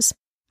finishes.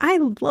 I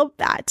love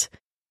that.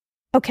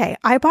 Okay,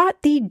 I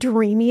bought the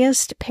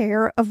dreamiest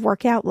pair of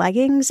workout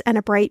leggings and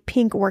a bright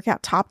pink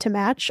workout top to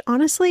match.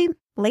 Honestly,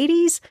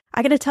 ladies,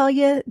 I gotta tell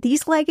you,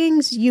 these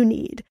leggings you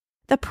need.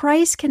 The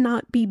price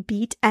cannot be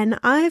beat, and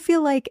I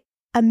feel like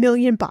 $1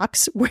 million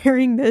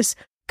wearing this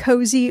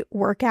cozy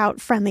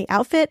workout friendly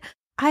outfit.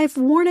 I've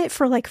worn it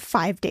for like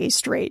 5 days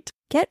straight.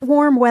 Get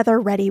warm weather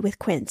ready with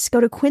Quince.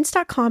 Go to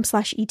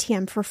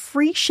quince.com/ETM for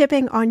free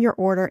shipping on your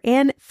order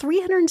and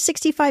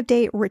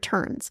 365-day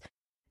returns.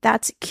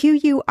 That's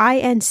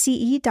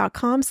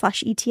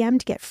QUINCE.com/ETM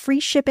to get free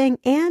shipping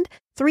and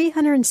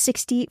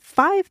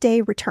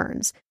 365-day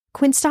returns.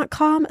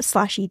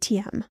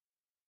 Quince.com/ETM.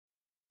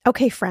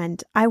 Okay,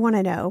 friend, I want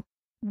to know,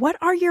 what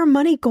are your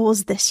money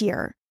goals this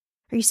year?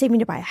 Are you saving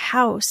to buy a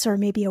house or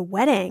maybe a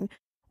wedding?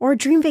 or a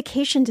dream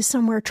vacation to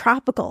somewhere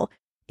tropical.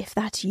 If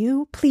that's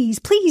you, please,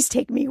 please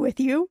take me with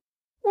you.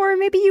 Or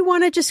maybe you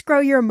want to just grow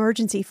your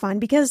emergency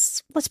fund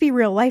because, let's be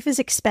real, life is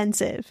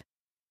expensive.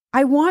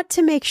 I want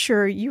to make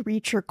sure you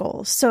reach your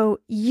goals, so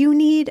you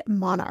need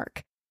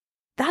Monarch.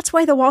 That's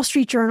why the Wall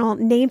Street Journal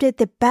named it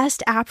the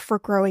best app for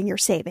growing your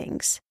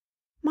savings.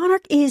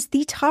 Monarch is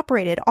the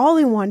top-rated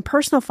all-in-one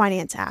personal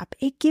finance app.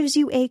 It gives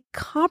you a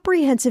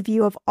comprehensive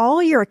view of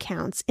all your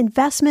accounts,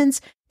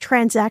 investments,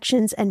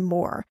 transactions, and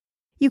more.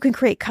 You can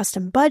create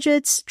custom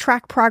budgets,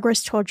 track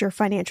progress towards your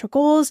financial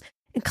goals,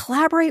 and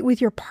collaborate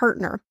with your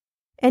partner.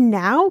 And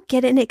now,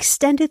 get an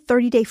extended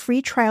 30-day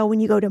free trial when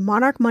you go to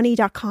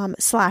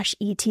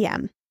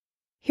monarchmoney.com/ETM.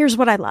 Here's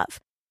what I love.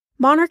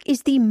 Monarch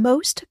is the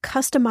most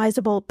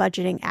customizable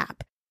budgeting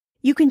app.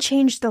 You can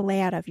change the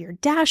layout of your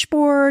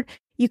dashboard.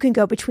 You can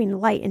go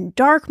between light and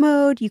dark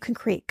mode. You can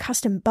create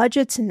custom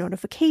budgets and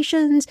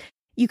notifications.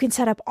 You can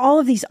set up all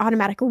of these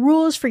automatic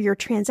rules for your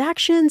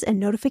transactions and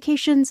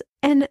notifications,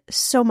 and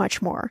so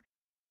much more.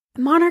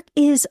 Monarch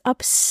is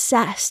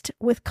obsessed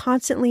with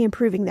constantly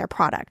improving their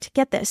product.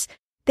 Get this.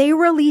 They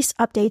release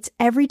updates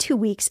every 2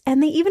 weeks,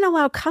 and they even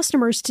allow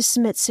customers to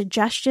submit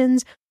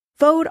suggestions,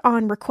 vote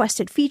on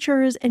requested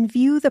features, and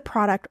view the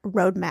product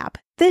roadmap.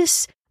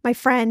 This, my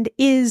friend,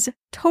 is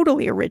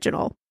totally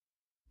original.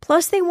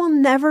 Plus, they will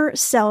never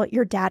sell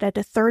your data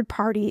to third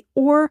party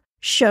or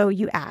show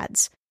you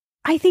ads.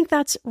 I think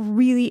that's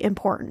really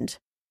important.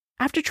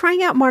 After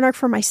trying out Monarch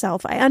for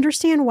myself, I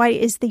understand why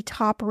it is the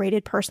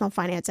top-rated personal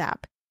finance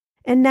app.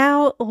 And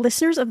now,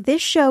 listeners of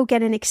this show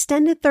get an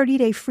extended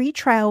 30-day free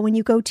trial when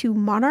you go to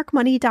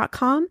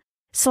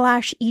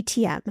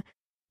monarchmoney.com/ETM.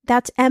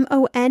 That's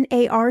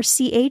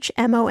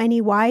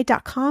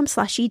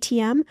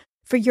monarchmoney.com/ETM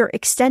for your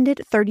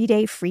extended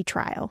 30-day free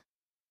trial.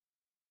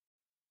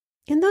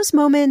 In those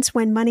moments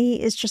when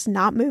money is just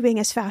not moving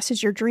as fast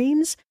as your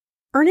dreams,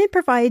 Earnin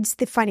provides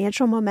the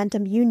financial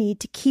momentum you need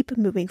to keep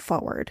moving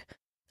forward.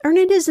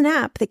 Earnin is an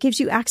app that gives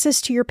you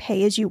access to your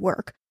pay as you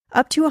work,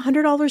 up to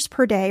 $100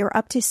 per day or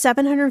up to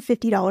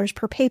 $750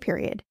 per pay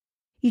period.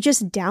 You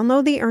just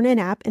download the Earnin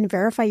app and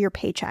verify your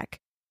paycheck.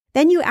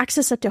 Then you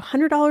access up to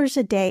 $100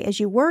 a day as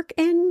you work,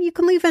 and you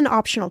can leave an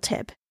optional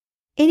tip.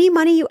 Any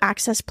money you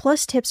access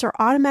plus tips are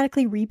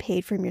automatically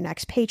repaid from your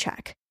next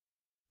paycheck.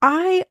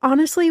 I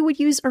honestly would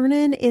use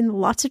Earnin in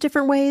lots of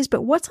different ways,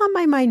 but what's on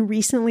my mind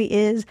recently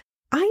is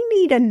I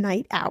need a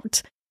night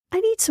out. I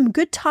need some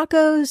good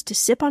tacos to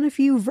sip on a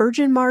few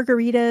virgin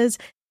margaritas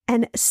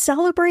and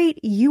celebrate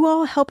you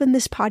all helping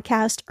this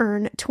podcast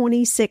earn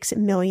 26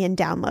 million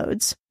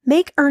downloads.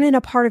 Make Earnin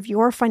a part of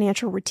your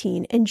financial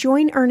routine and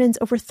join Earnin's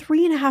over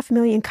 3.5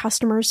 million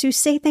customers who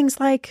say things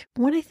like,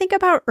 when I think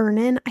about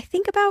Earnin, I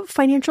think about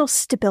financial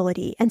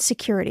stability and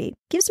security.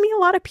 Gives me a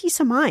lot of peace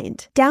of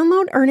mind.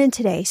 Download Earnin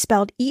today,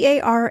 spelled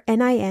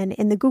EARNIN,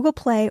 in the Google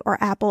Play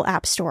or Apple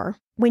App Store.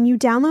 When you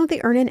download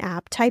the Earnin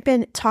app, type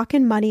in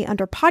Talkin' Money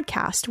under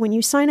podcast when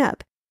you sign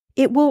up.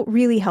 It will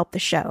really help the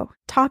show.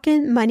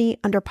 Talkin' Money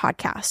under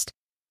podcast.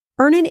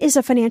 Earnin is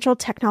a financial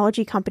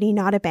technology company,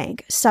 not a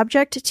bank,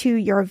 subject to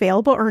your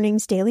available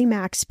earnings, daily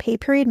max, pay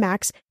period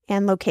max,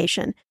 and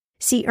location.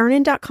 See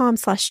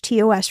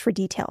earnin.com/TOS for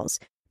details.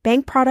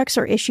 Bank products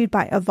are issued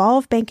by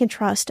Evolve Bank and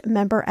Trust,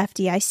 member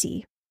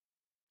FDIC.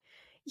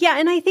 Yeah,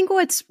 and I think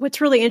what's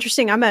really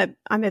interesting, I'm a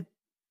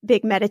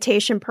big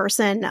meditation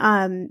person.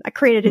 I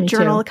created a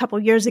journal a couple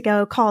years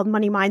ago called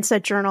Money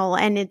Mindset Journal,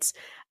 and it's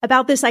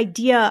about this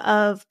idea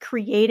of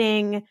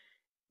creating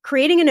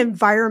an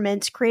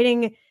environment,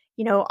 creating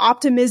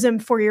optimism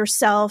for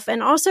yourself,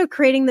 and also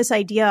creating this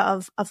idea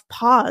of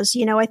pause.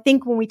 I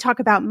think when we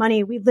talk about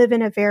money, we live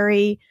in a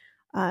very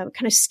kind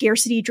of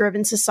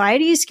scarcity-driven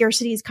society.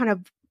 Scarcity is kind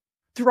of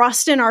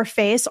thrust in our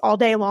face all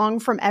day long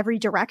from every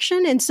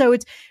direction. And so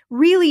it's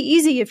really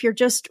easy if you're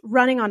just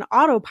running on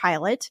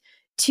autopilot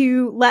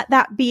to let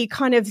that be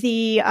kind of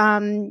the,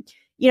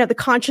 the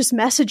conscious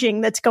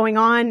messaging that's going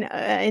on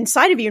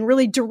inside of you and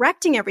really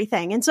directing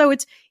everything. And so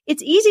it's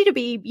easy to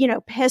be,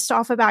 pissed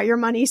off about your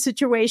money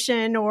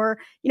situation, or,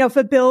 if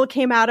a bill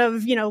came out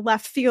of,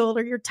 left field,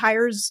 or your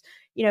tires,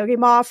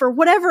 came off, or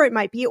whatever it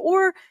might be.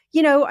 Or,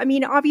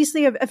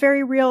 obviously a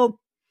very real,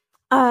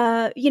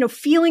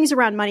 feelings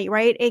around money,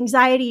 right?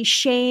 Anxiety,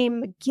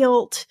 shame,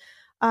 guilt,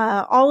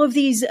 all of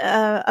these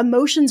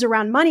emotions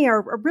around money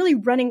are really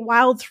running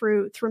wild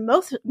through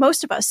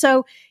most of us.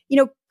 So,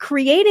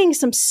 creating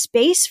some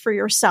space for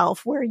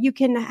yourself where you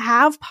can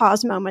have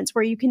pause moments,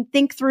 where you can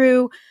think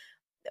through,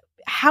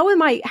 how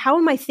am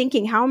I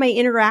thinking? How am I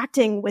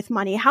interacting with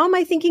money? How am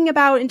I thinking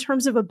about in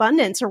terms of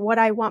abundance, or what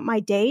I want my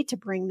day to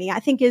bring me? I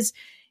think is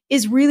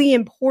really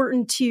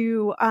important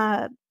to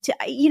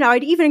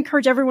I'd even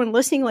encourage everyone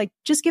listening, like,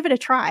 just give it a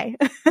try.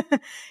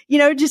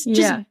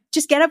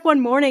 Just get up one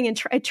morning and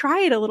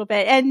try it a little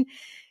bit. And,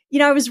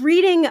 I was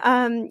reading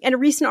in a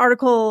recent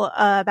article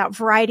about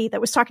Variety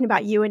that was talking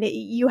about you, and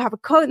you have a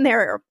quote in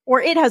there, or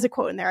it has a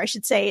quote in there, I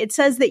should say. It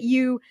says that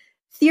you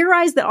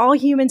theorize that all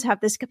humans have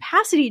this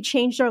capacity to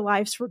change their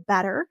lives for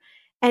better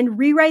and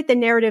rewrite the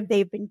narrative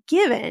they've been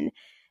given.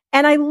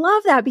 And I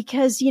love that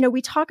because,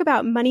 we talk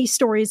about money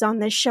stories on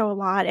this show a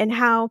lot and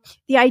how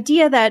the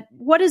idea that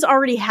what has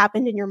already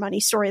happened in your money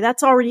story,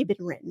 that's already been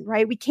written,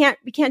 right? We can't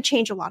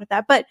change a lot of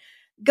that. But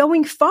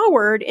going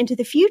forward into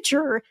the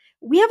future,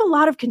 we have a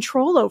lot of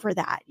control over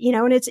that,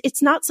 and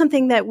it's not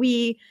something that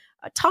we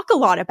talk a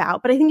lot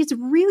about, but I think it's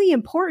really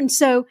important.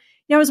 So,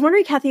 I was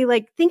wondering, Cathy,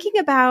 like thinking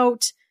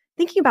about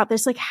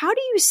this, like how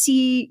do you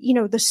see,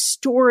 the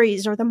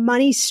stories or the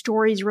money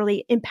stories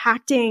really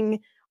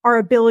impacting our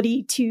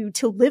ability to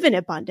live in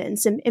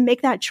abundance and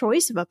make that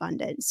choice of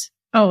abundance?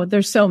 Oh,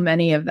 there's so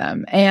many of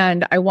them.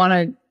 And I want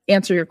to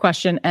answer your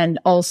question. And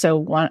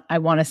also I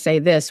want to say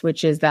this,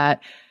 which is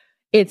that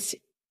it's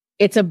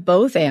a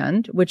both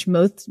and, which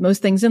most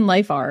things in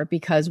life are,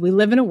 because we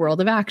live in a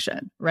world of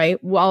action,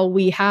 right? While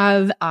we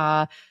have,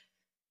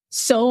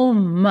 so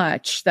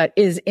much that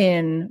is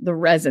in the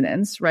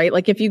resonance, right?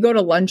 Like if you go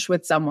to lunch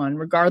with someone,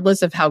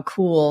 regardless of how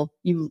cool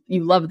you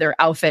love their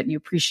outfit and you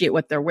appreciate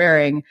what they're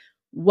wearing,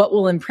 what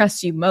will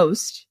impress you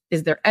most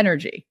is their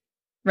energy,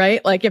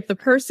 right? Like if the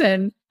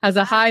person has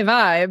a high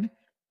vibe,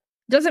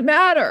 doesn't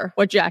matter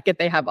what jacket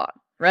they have on,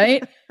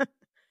 right?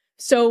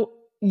 So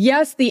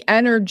yes, the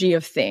energy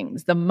of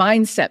things, the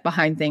mindset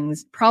behind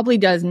things probably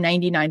does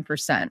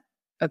 99%.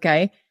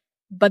 Okay.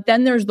 But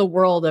then there's the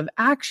world of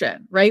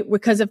action, right?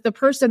 Because if the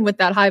person with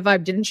that high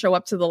vibe didn't show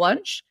up to the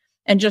lunch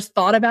and just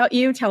thought about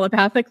you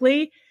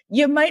telepathically,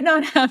 you might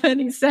not have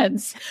any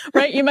sense,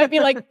 right? You might be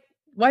like,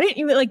 why didn't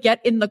you like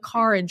get in the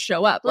car and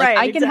show up? Like Right,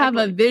 I can have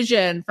a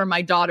vision for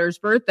my daughter's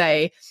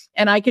birthday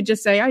and I could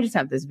just say, I just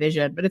have this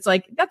vision. But it's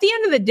like at the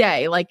end of the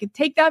day, like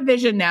take that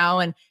vision now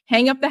and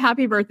hang up the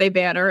happy birthday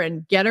banner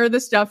and get her the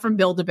stuff from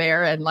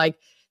Build-A-Bear and like,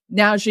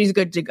 now she's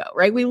good to go,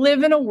 right? We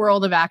live in a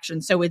world of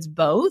action. So it's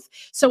both.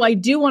 So I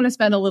do want to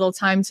spend a little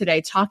time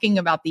today talking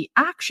about the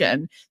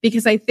action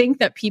because I think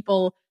that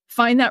people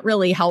find that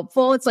really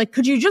helpful. It's like,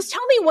 could you just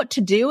tell me what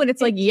to do? And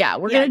it's like, yeah,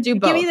 we're going to do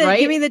both, right?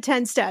 Give me the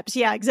 10 steps.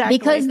 Yeah, exactly.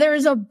 Because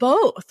there's a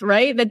both,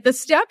 right? That the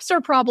steps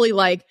are probably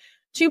like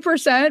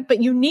 2%,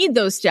 but you need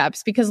those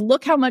steps because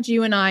look how much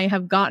you and I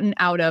have gotten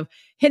out of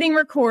hitting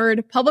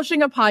record,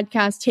 publishing a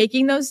podcast,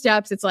 taking those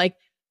steps. It's like,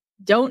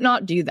 don't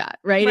not do that,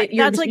 right?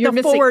 That's like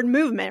the forward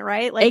movement,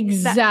 right? Like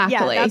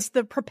exactly. That's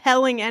the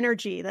propelling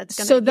energy that's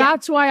going to. So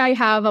that's why I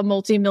have a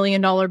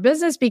multi-million-dollar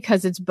business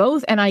because it's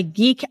both. And I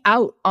geek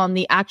out on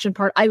the action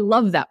part. I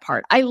love that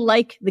part. I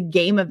like the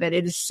game of it.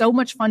 It is so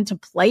much fun to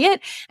play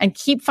it and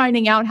keep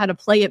finding out how to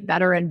play it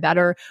better and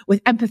better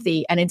with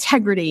empathy and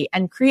integrity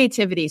and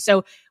creativity.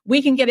 So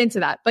we can get into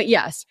that. But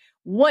yes,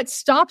 what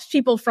stops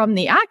people from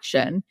the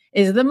action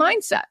is the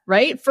mindset,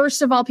 right?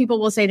 First of all,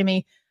 people will say to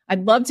me,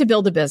 I'd love to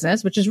build a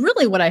business, which is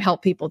really what I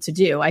help people to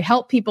do. I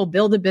help people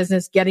build a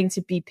business, getting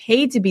to be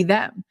paid to be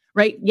them,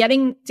 right?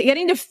 Getting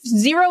to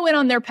zero in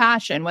on their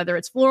passion, whether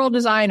it's floral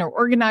design or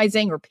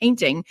organizing or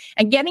painting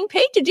and getting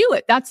paid to do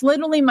it. That's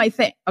literally my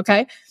thing.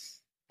 Okay.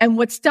 And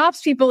what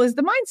stops people is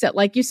the mindset.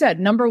 Like you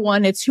said, number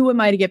one, it's who am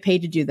I to get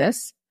paid to do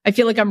this? I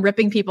feel like I'm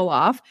ripping people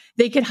off.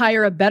 They could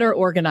hire a better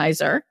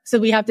organizer. So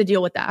we have to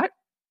deal with that.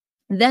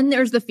 Then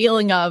there's the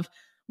feeling of,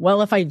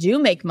 well, if I do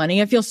make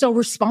money, I feel so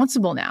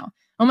responsible now.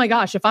 Oh my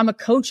gosh, if I'm a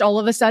coach all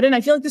of a sudden,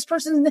 I feel like this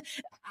person,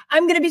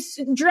 I'm going to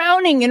be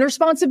drowning in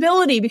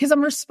responsibility because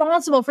I'm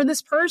responsible for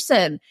this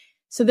person.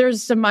 So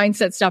there's some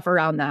mindset stuff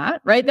around that,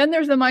 right? Then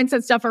there's the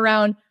mindset stuff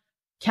around,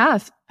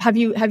 Kath, have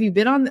you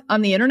been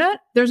on the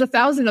internet? There's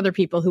 1,000 other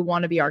people who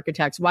want to be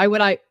architects. Why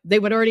would they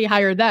would already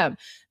hire them.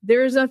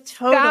 There's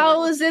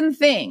 1,000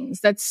 things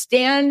that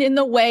stand in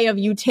the way of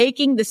you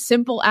taking the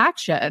simple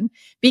action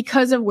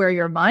because of where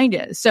your mind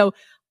is. So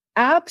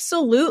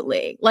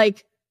absolutely,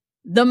 like,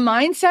 the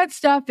mindset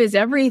stuff is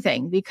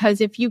everything because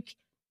if you're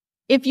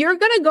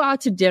going to go out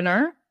to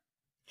dinner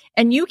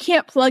and you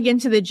can't plug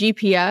into the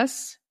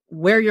GPS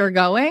where you're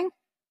going,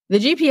 the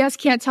GPS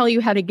can't tell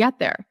you how to get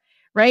there,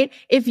 right?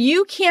 If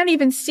you can't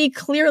even see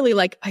clearly,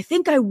 like, I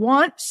think I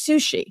want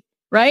sushi,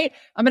 right?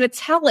 I'm going to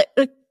tell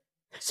it.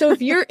 So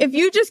if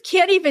you just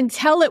can't even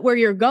tell it where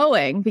you're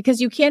going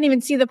because you can't even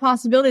see the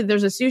possibility that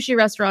there's a sushi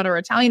restaurant or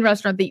Italian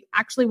restaurant that you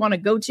actually want to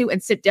go to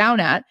and sit down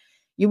at,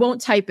 you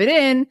won't type it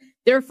in.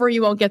 Therefore,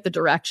 you won't get the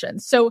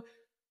directions. So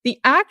the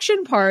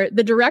action part,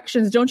 the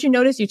directions, don't you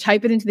notice you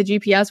type it into the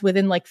GPS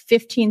within like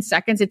 15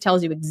 seconds, it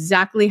tells you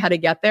exactly how to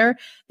get there.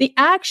 The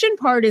action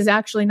part is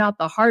actually not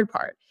the hard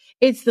part.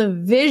 It's the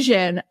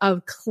vision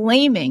of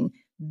claiming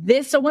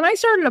this. So when I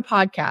started a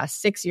podcast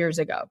 6 years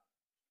ago,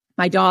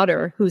 my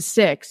daughter, who's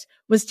 6,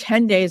 was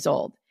 10 days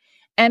old.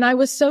 And I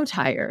was so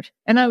tired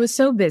and I was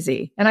so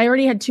busy. And I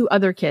already had 2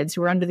 other kids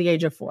who were under the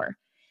age of 4.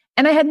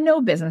 And I had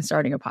no business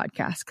starting a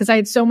podcast because I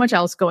had so much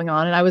else going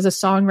on. And I was a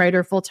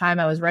songwriter full time.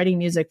 I was writing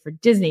music for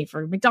Disney,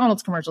 for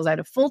McDonald's commercials. I had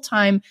a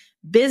full-time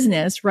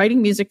business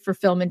writing music for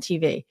film and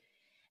TV.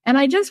 And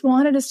I just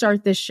wanted to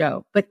start this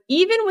show. But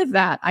even with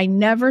that, I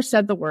never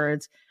said the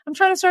words, I'm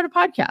trying to start a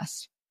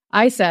podcast.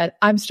 I said,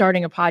 I'm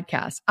starting a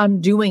podcast.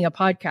 I'm doing a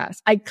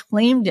podcast. I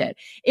claimed it.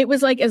 It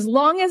was like, as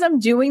long as I'm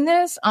doing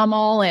this, I'm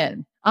all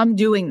in. I'm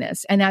doing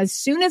this. And as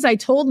soon as I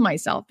told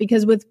myself,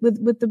 because with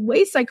the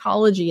way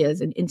psychology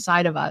is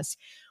inside of us,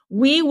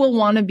 we will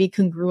want to be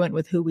congruent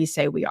with who we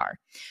say we are.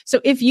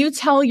 So if you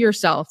tell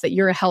yourself that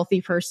you're a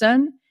healthy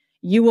person,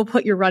 you will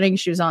put your running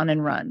shoes on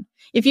and run.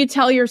 If you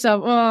tell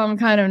yourself, oh, I'm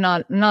kind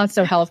of not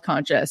so health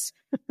conscious,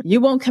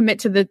 you won't commit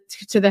to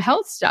the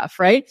health stuff,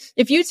 right?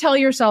 If you tell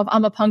yourself,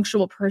 I'm a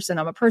punctual person,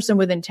 I'm a person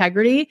with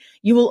integrity,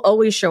 you will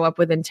always show up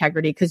with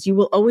integrity because you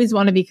will always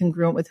want to be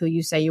congruent with who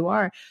you say you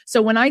are.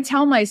 So when I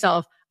tell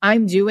myself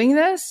I'm doing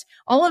this,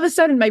 all of a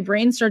sudden my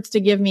brain starts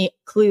to give me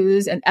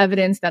clues and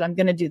evidence that I'm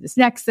going to do this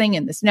next thing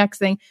and this next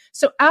thing.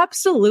 So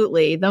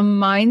absolutely, the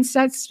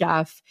mindset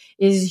stuff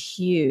is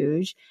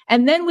huge.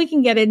 And then we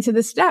can get into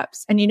the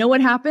steps. And you know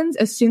what happens?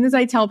 As soon as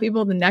I tell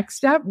people the next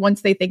step,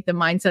 once they think the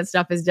mindset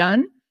stuff is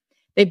done,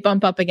 they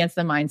bump up against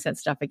the mindset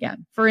stuff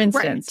again. For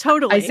instance, right,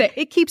 totally.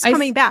 It keeps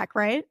coming back,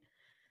 right?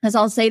 As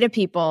I'll say to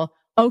people,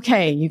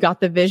 okay, you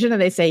got the vision?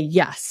 And they say,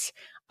 yes,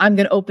 I'm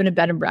going to open a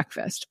bed and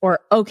breakfast. Or,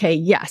 okay,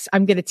 yes,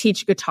 I'm going to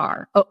teach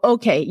guitar. Oh,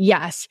 okay,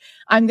 yes,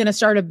 I'm going to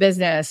start a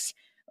business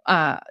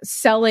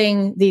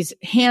selling these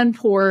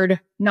hand-poured,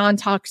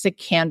 non-toxic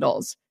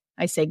candles.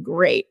 I say,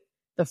 great.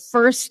 The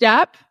first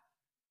step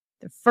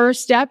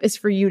is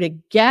for you to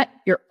get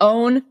your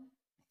own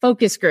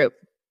focus group,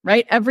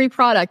 right? Every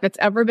product that's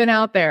ever been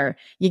out there,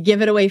 you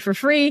give it away for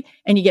free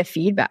and you get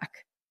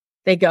feedback.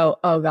 They go,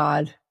 oh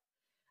God,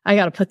 I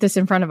got to put this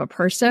in front of a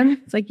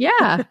person. It's like,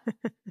 yeah.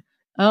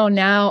 Oh,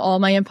 now all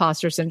my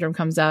imposter syndrome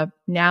comes up.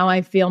 Now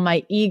I feel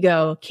my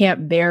ego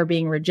can't bear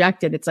being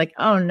rejected. It's like,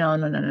 oh,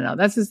 no.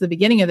 This is the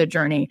beginning of the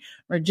journey.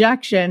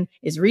 Rejection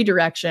is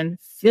redirection.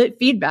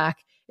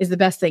 Feedback is the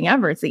best thing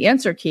ever. It's the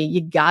answer key. You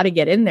got to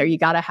get in there. You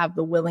got to have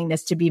the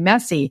willingness to be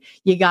messy.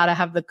 You got to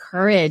have the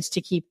courage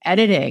to keep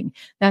editing.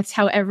 That's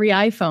how every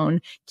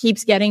iPhone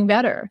keeps getting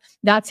better.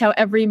 That's how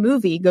every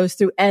movie goes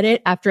through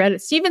edit after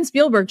edit. Steven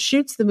Spielberg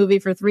shoots the movie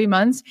for 3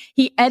 months.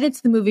 He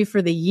edits the movie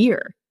for the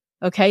year.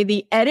 Okay.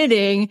 The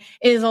editing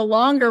is a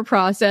longer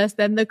process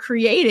than the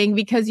creating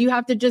because you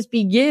have to just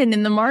begin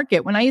in the market.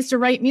 When I used to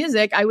write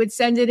music, I would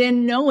send it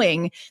in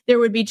knowing there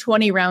would be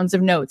 20 rounds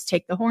of notes.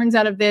 Take the horns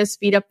out of this,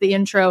 speed up the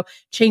intro,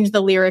 change the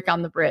lyric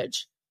on the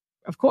bridge.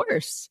 Of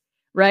course.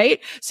 Right.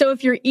 So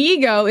if your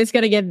ego is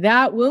going to get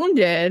that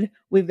wounded,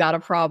 we've got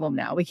a problem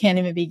now. We can't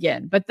even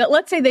begin. But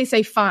let's say they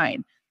say,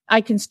 fine, I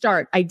can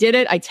start. I did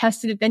it. I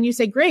tested it. Then you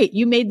say, great.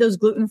 You made those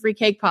gluten-free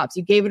cake pops.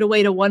 You gave it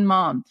away to one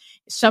mom,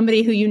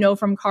 somebody who you know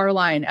from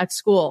Carline at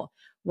school.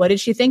 What did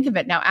she think of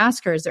it? Now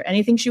ask her, is there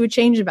anything she would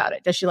change about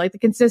it? Does she like the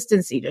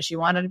consistency? Does she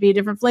want it to be a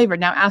different flavor?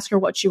 Now ask her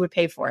what she would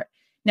pay for it.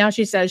 Now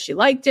she says she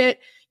liked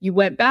it. You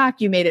went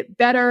back. You made it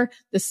better.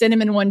 The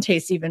cinnamon one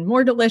tastes even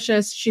more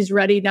delicious. She's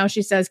ready. Now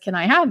she says, can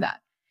I have that?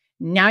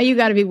 Now you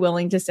got to be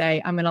willing to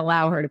say, I'm going to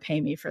allow her to pay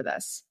me for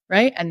this.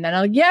 Right. And then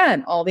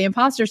again, all the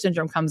imposter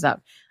syndrome comes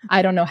up.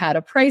 I don't know how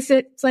to price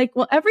it. It's like,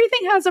 well,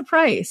 everything has a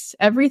price.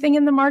 Everything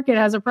in the market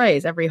has a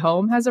price. Every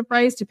home has a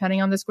price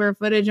depending on the square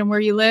footage and where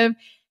you live.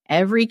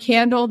 Every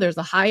candle, there's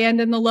a high end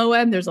and the low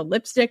end. There's a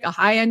lipstick, a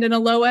high end and a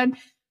low end.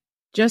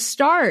 Just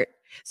start.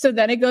 So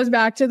then it goes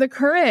back to the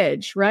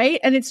courage, right?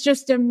 And it's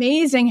just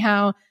amazing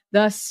how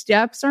the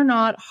steps are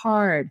not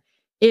hard.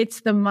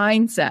 It's the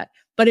mindset.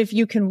 But if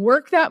you can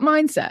work that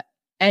mindset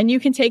and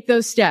you can take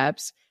those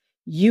steps,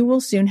 you will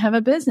soon have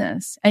a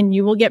business and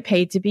you will get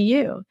paid to be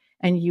you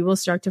and you will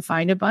start to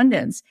find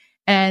abundance.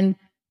 And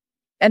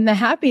the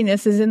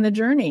happiness is in the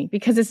journey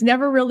because it's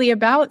never really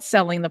about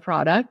selling the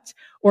product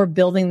or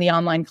building the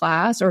online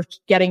class or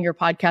getting your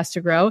podcast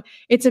to grow.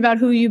 It's about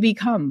who you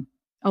become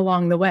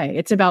along the way.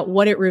 It's about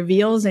what it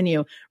reveals in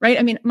you, right?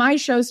 I mean, my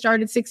show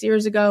started 6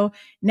 years ago.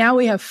 Now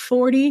we have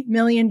 40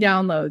 million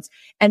downloads,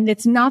 and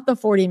it's not the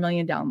 40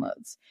 million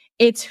downloads.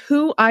 It's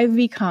who I've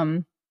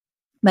become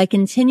by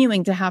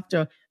continuing to have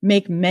to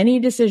make many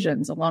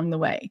decisions along the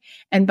way.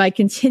 And by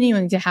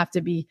continuing to have to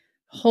be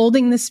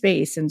holding the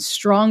space and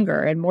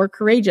stronger and more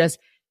courageous,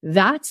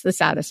 that's the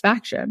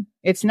satisfaction.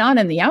 It's not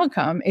in the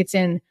outcome. It's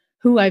in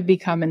who I've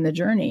become in the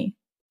journey.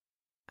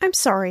 I'm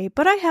sorry,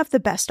 but I have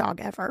the best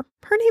dog ever.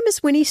 Her name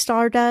is Winnie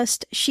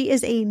Stardust. She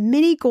is a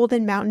mini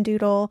golden mountain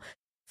doodle,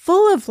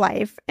 full of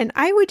life, and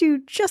I would do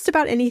just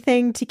about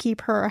anything to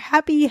keep her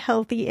happy,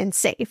 healthy, and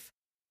safe.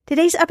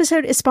 Today's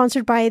episode is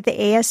sponsored by the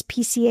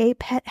ASPCA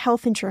Pet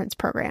Health Insurance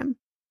Program.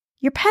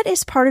 Your pet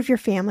is part of your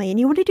family and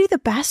you want to do the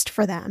best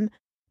for them.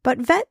 But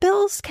vet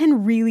bills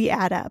can really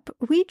add up.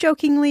 We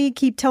jokingly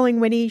keep telling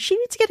Winnie she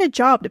needs to get a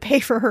job to pay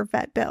for her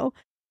vet bill.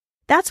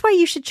 That's why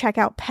you should check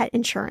out pet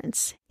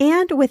insurance.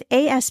 And with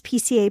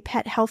ASPCA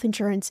Pet Health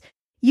Insurance,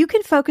 you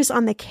can focus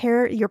on the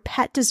care your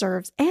pet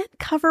deserves and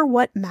cover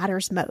what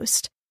matters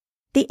most.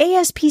 The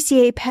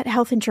ASPCA Pet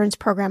Health Insurance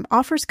Program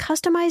offers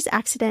customized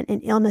accident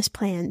and illness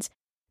plans,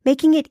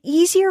 making it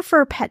easier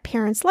for pet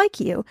parents like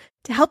you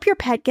to help your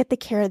pet get the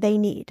care they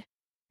need.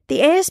 The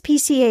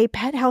ASPCA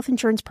Pet Health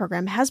Insurance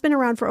Program has been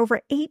around for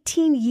over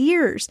 18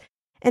 years,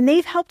 and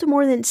they've helped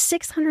more than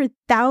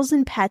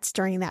 600,000 pets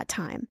during that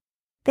time.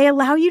 They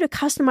allow you to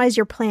customize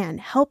your plan,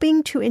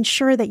 helping to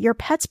ensure that your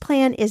pet's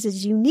plan is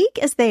as unique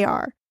as they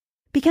are.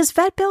 Because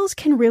vet bills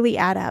can really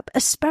add up,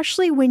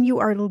 especially when you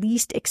are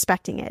least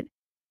expecting it.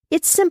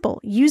 It's simple.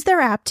 Use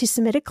their app to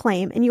submit a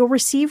claim and you'll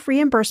receive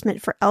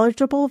reimbursement for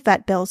eligible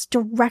vet bills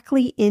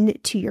directly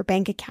into your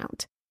bank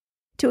account.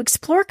 To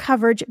explore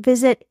coverage,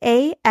 visit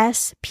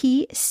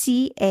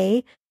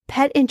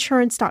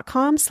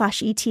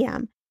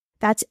aspcapetinsurance.com/ETM.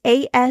 That's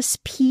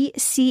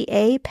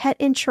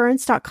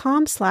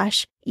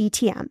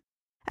aspcapetinsurance.com/ETM.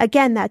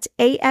 Again, that's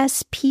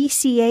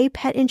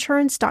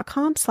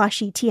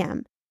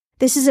aspcapetinsurance.com/ETM.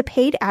 This is a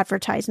paid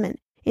advertisement.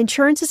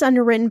 Insurance is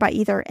underwritten by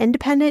either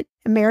Independent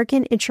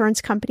American Insurance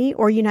Company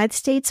or United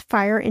States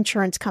Fire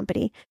Insurance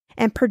Company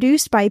and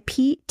produced by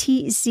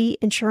PTZ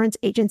Insurance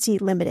Agency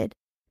Limited.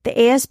 The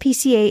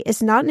ASPCA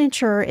is not an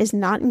insurer, is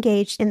not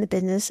engaged in the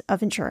business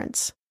of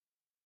insurance.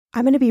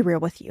 I'm going to be real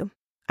with you.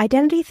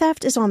 Identity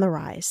theft is on the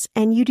rise,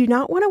 and you do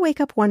not want to wake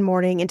up one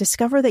morning and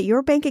discover that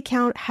your bank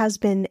account has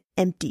been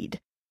emptied,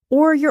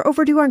 or you're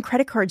overdue on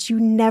credit cards you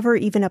never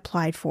even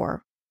applied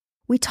for.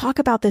 We talk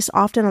about this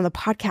often on the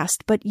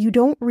podcast, but you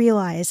don't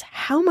realize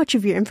how much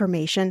of your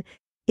information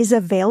is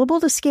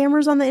available to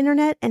scammers on the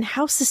internet and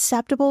how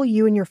susceptible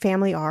you and your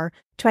family are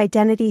to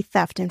identity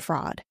theft and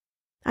fraud.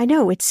 I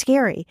know it's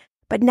scary,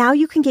 but now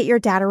you can get your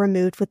data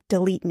removed with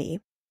Delete Me.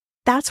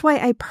 That's why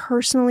I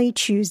personally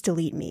choose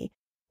Delete Me.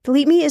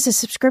 Delete Me is a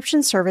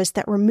subscription service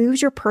that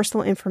removes your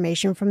personal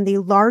information from the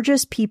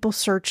largest people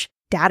search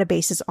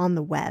databases on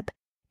the web,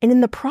 and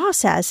in the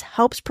process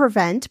helps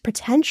prevent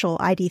potential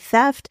ID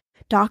theft,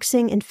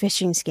 doxing, and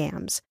phishing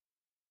scams.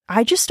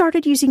 I just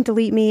started using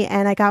Delete Me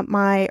and I got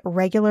my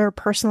regular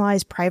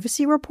personalized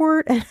privacy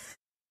report and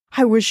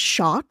I was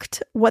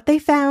shocked what they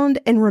found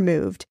and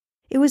removed.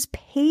 It was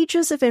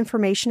pages of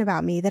information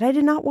about me that I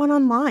did not want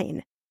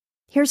online.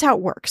 Here's how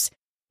it works.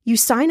 You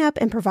sign up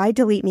and provide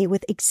Delete Me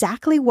with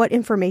exactly what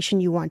information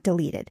you want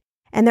deleted,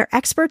 and their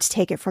experts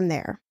take it from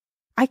there.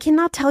 I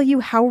cannot tell you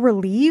how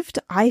relieved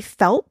I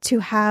felt to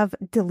have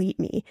Delete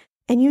Me.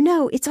 And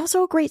it's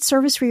also a great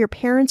service for your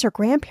parents or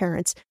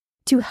grandparents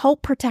to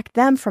help protect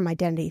them from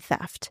identity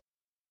theft.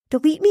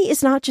 Delete Me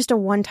is not just a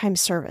one-time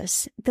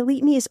service.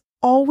 Delete Me is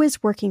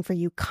always working for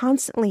you,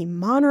 constantly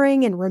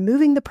monitoring and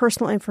removing the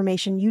personal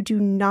information you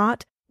do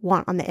not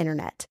want on the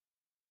internet.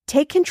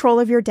 Take control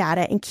of your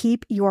data and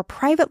keep your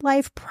private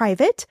life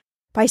private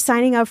by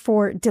signing up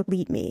for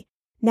Delete Me,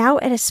 now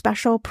at a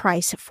special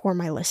price for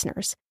my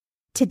listeners.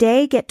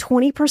 Today, get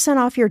 20%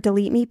 off your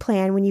Delete Me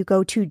plan when you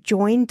go to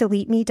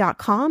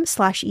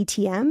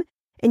joindeleteme.com/ETM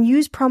and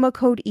use promo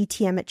code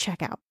ETM at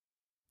checkout.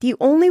 The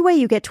only way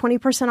you get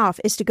 20% off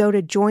is to go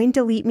to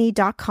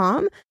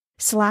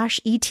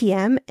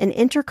joindeleteme.com/ETM and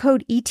enter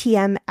code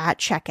ETM at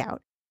checkout.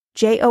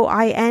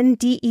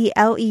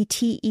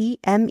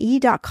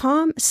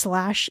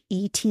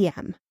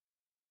 joindeleteme.com/ETM.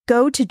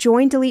 Go to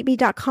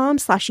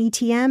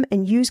joindeleteme.com/ETM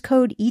and use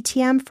code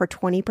ETM for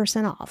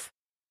 20% off.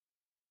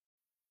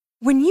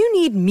 When you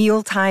need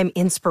mealtime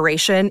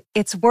inspiration,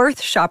 it's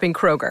worth shopping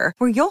Kroger,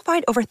 where you'll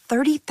find over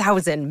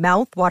 30,000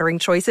 mouth-watering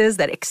choices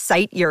that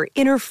excite your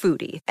inner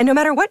foodie. And no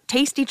matter what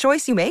tasty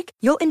choice you make,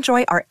 you'll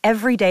enjoy our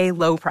everyday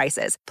low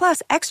prices,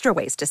 plus extra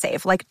ways to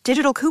save, like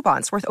digital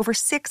coupons worth over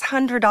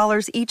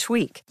 $600 each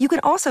week. You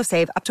can also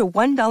save up to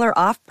 $1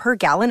 off per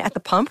gallon at the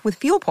pump with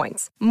fuel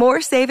points.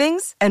 More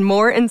savings and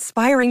more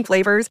inspiring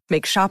flavors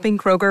make shopping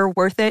Kroger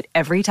worth it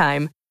every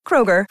time.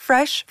 Kroger,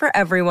 fresh for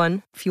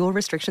everyone. Fuel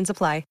restrictions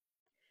apply.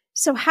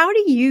 So how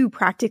do you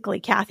practically,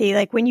 Cathy,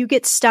 like when you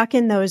get stuck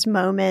in those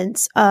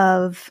moments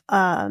of,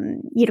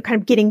 kind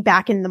of getting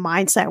back in the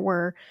mindset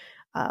where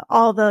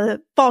all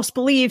the false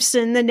beliefs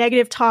and the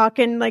negative talk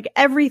and like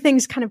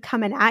everything's kind of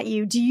coming at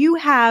you, do you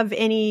have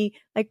any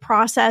like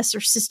process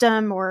or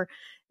system or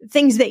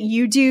things that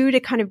you do to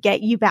kind of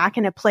get you back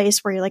in a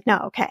place where you're like, no,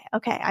 okay,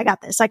 I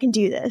got this. I can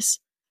do this.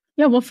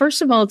 Yeah, well,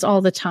 first of all, it's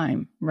all the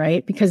time,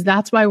 right? Because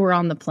that's why we're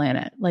on the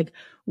planet. Like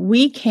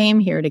we came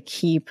here to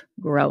keep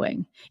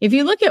growing. If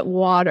you look at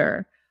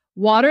water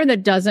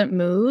that doesn't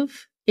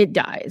move, it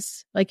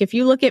dies. Like if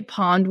you look at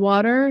pond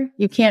water,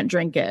 you can't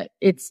drink it.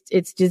 It's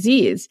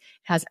disease. It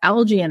has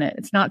algae in it.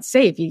 It's not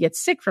safe. You get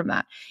sick from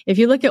that. If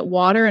you look at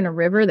water in a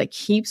river that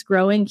keeps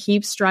growing,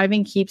 keeps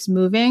striving, keeps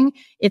moving,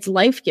 it's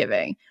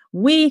life-giving.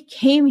 We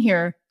came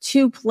here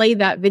to play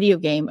that video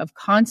game of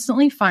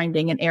constantly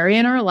finding an area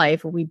in our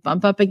life where we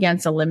bump up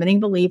against a limiting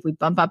belief, we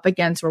bump up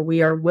against where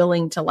we are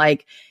willing to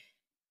like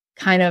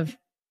kind of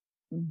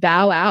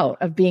bow out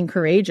of being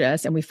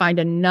courageous, and we find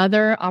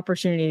another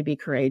opportunity to be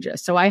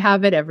courageous. So I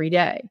have it every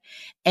day.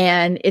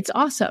 And it's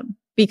awesome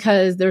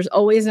because there's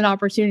always an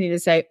opportunity to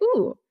say,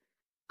 ooh,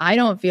 I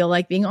don't feel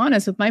like being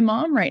honest with my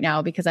mom right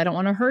now because I don't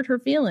want to hurt her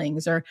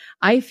feelings, or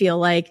I feel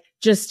like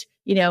just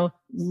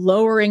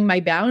lowering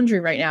my boundary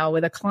right now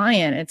with a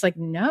client. It's like,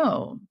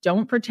 no,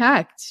 don't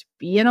protect,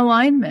 be in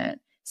alignment,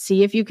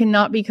 see if you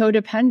cannot be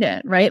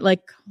codependent, right? Like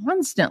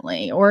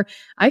constantly. Or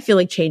I feel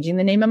like changing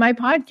the name of my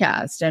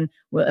podcast and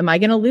am I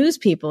going to lose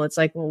people? It's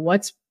like, well,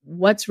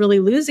 what's really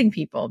losing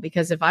people?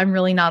 Because if I'm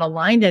really not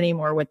aligned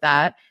anymore with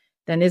that,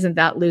 then isn't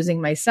that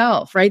losing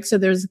myself? Right. So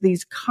there's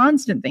these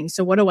constant things.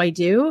 So what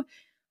do?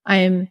 I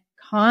am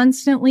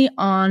constantly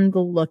on the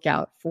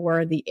lookout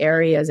for the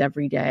areas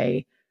every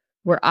day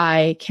where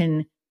I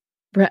can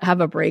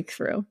have a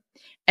breakthrough.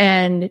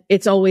 And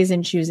it's always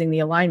in choosing the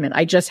alignment.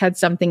 I just had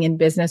something in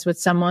business with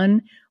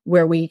someone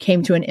where we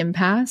came to an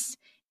impasse,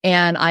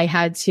 and I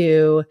had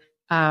to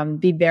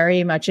be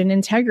very much in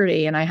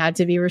integrity, and I had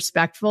to be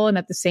respectful. And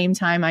at the same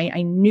time,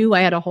 I knew I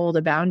had to hold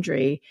a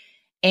boundary.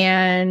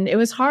 And it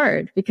was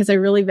hard because I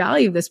really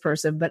value this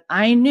person, but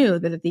I knew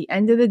that at the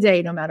end of the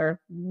day, no matter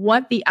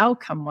what the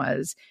outcome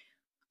was,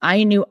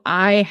 I knew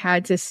I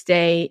had to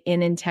stay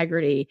in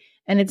integrity.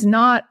 And it's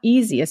not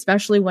easy,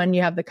 especially when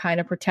you have the kind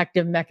of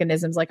protective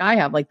mechanisms like I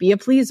have, like be a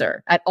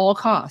pleaser at all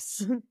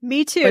costs.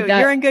 Me too.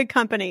 You're in good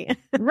company.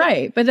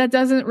 Right. But that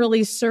doesn't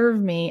really serve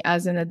me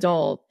as an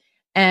adult.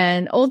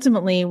 And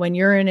ultimately, when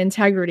you're in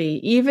integrity,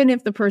 even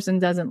if the person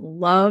doesn't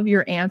love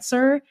your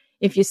answer,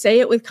 if you say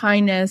it with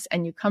kindness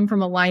and you come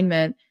from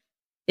alignment,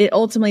 it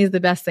ultimately is the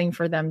best thing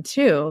for them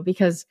too,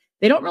 because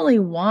they don't really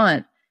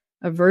want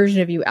a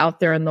version of you out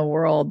there in the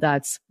world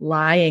that's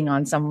lying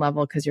on some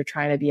level because you're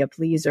trying to be a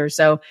pleaser.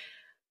 So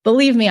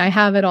believe me, I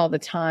have it all the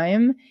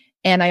time.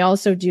 And I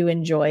also do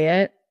enjoy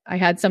it. I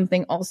had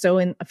something also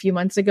in a few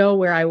months ago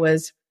where I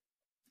was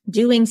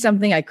doing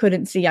something I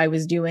couldn't see I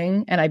was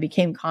doing. And I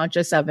became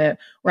conscious of it,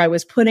 where I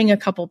was putting a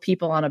couple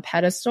people on a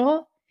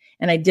pedestal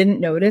and I didn't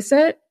notice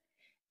it.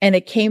 And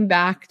it came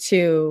back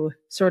to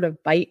sort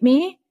of bite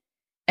me.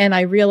 And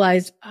I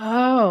realized,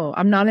 oh,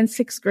 I'm not in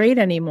 6th grade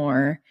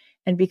anymore.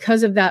 And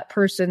because of that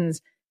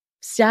person's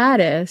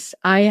status,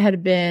 I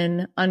had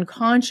been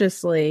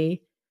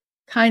unconsciously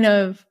kind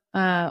of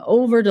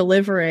over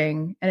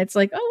delivering. And it's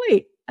like, oh,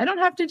 wait, I don't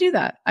have to do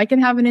that. I can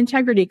have an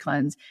integrity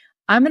cleanse.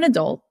 I'm an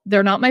adult.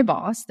 They're not my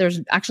boss. There's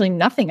actually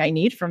nothing I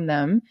need from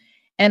them.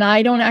 And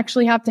I don't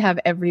actually have to have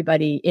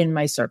everybody in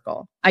my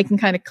circle. I can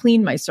kind of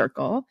clean my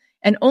circle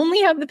and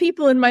only have the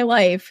people in my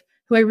life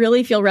who I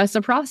really feel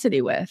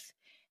reciprocity with.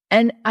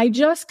 And I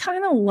just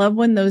kind of love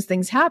when those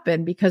things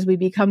happen, because we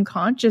become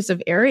conscious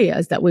of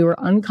areas that we were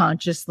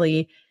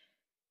unconsciously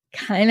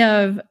kind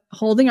of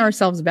holding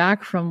ourselves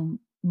back from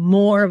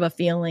more of a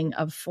feeling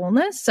of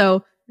fullness.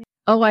 So,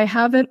 oh, I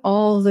have it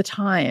all the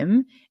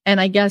time.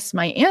 And I guess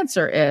my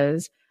answer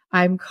is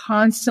I'm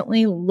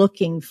constantly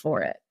looking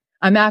for it.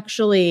 I'm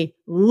actually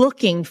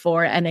looking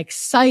for it and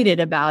excited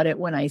about it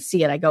when I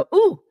see it. I go,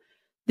 ooh,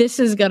 this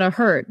is going to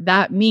hurt.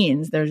 That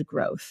means there's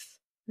growth.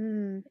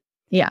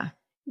 Yeah.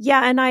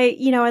 Yeah. And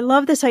I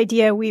love this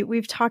idea.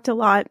 We've talked a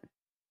lot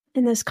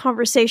in this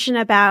conversation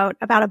about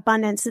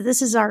abundance. That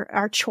this is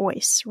our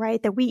choice,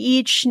 right? That we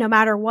each, no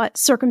matter what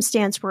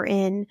circumstance we're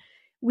in,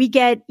 we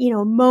get,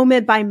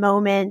 moment by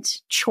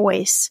moment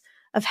choice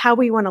of how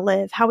we want to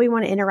live, how we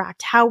want to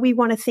interact, how we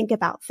want to think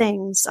about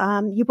things.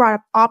 You brought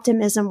up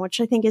optimism, which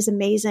I think is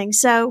amazing.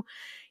 So,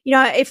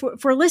 if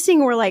we're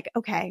listening, we're like,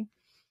 okay,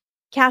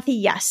 Cathy,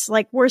 yes,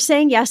 like we're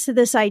saying yes to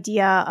this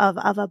idea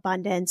of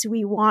abundance.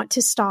 We want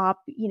to stop,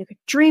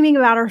 dreaming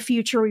about our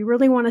future. We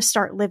really want to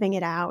start living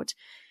it out.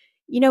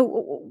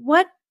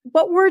 What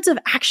words of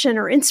action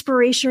or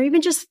inspiration or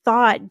even just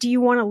thought do you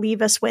want to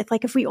leave us with?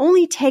 Like, if we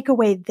only take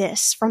away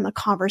this from the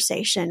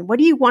conversation, what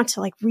do you want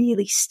to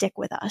really stick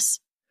with us?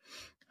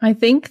 I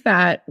think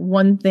that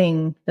one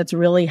thing that's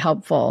really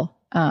helpful,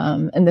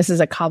 and this is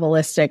a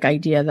Kabbalistic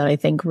idea that I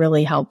think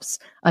really helps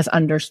us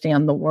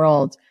understand the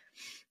world,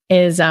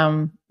 is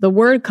the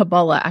word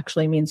Kabbalah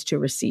actually means to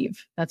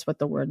receive. That's what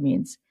the word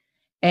means.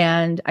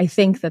 And I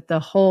think that the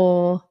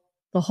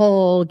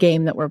whole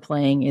game that we're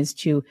playing is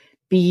to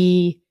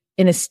be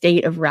in a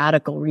state of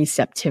radical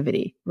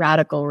receptivity,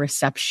 radical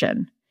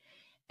reception.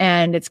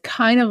 And it's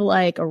kind of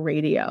like a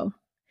radio.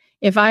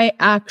 If I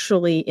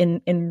actually,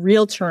 in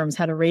real terms,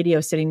 had a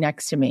radio sitting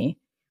next to me,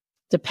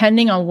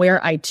 depending on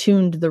where I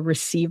tuned the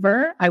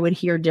receiver, I would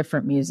hear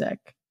different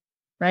music,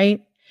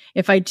 right?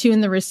 If I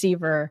tuned the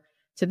receiver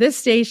to this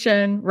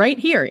station right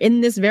here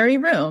in this very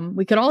room,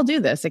 we could all do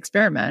this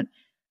experiment.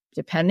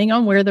 Depending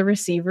on where the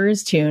receiver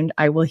is tuned,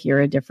 I will hear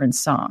a different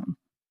song,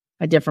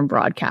 a different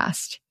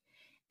broadcast.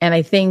 And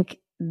I think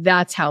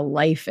that's how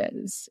life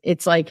is.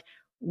 It's like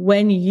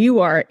when you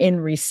are in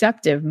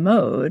receptive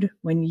mode,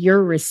 when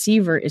your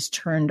receiver is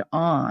turned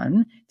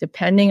on,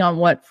 depending on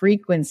what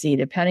frequency,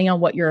 depending on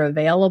what you're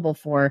available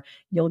for,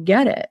 you'll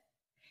get it.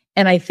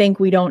 And I think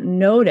we don't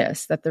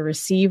notice that the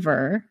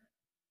receiver,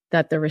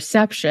 that the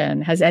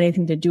reception has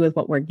anything to do with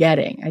what we're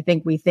getting. I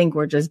think we think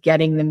we're just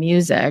getting the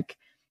music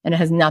and it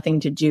has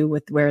nothing to do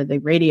with where the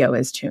radio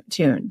is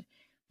tuned.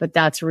 But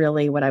that's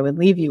really what I would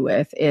leave you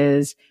with,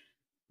 is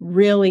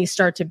really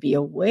start to be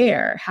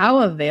aware.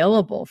 How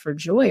available for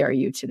joy are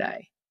you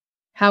today?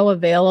 How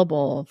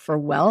available for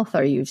wealth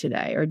are you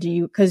today? Or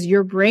because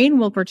your brain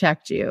will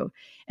protect you.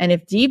 And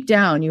if deep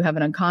down you have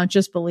an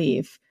unconscious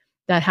belief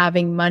that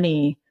having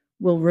money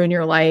will ruin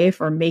your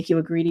life or make you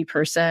a greedy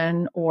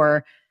person,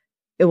 or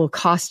it will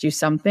cost you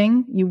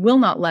something, you will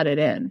not let it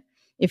in.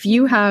 If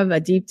you have a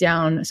deep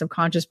down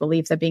subconscious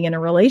belief that being in a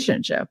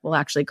relationship will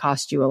actually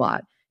cost you a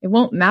lot, it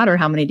won't matter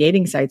how many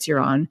dating sites you're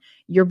on.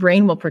 Your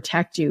brain will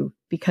protect you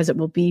because it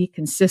will be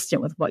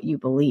consistent with what you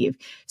believe.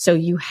 So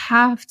you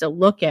have to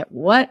look at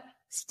what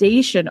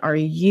station are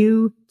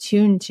you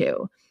tuned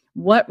to?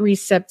 What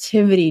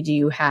receptivity do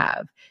you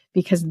have?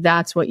 because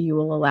that's what you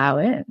will allow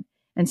in.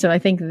 And so I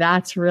think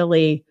that's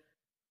really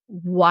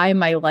why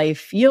my life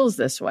feels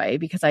this way,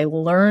 because I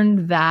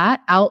learned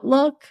that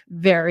outlook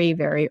very,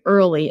 very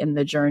early in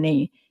the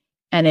journey.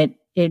 And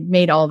it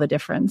made all the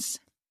difference.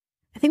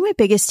 I think my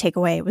biggest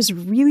takeaway, it was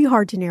really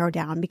hard to narrow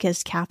down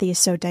because Cathy is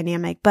so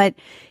dynamic, but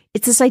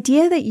it's this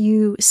idea that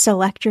you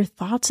select your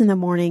thoughts in the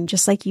morning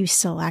just like you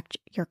select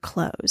your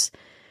clothes.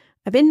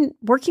 I've been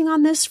working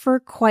on this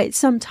for quite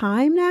some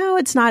time now.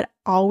 It's not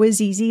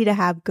always easy to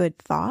have good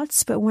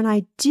thoughts, but when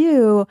I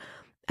do,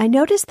 I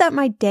notice that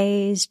my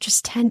days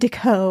just tend to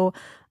go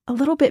a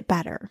little bit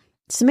better.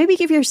 So maybe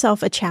give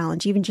yourself a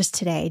challenge, even just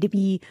today, to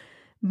be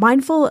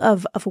mindful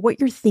of what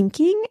you're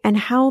thinking and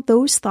how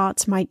those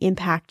thoughts might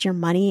impact your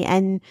money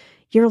and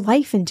your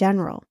life in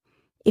general.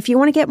 If you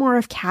want to get more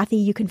of Cathy,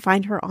 you can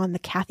find her on the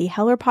Cathy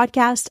Heller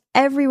podcast,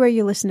 everywhere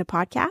you listen to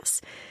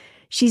podcasts.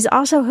 She's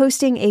also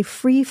hosting a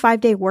free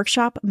 5-day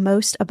workshop,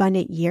 Most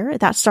Abundant Year.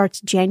 That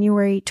starts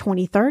January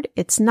 23rd.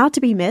 It's not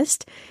to be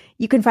missed.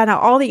 You can find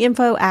out all the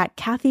info at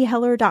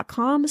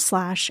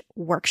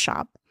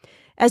cathyheller.com/workshop.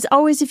 As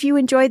always, if you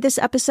enjoyed this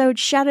episode,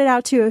 shout it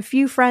out to a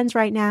few friends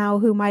right now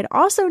who might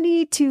also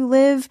need to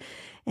live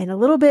in a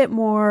little bit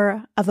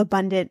more of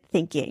abundant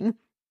thinking.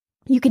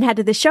 You can head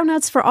to the show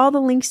notes for all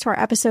the links to our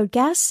episode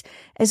guests,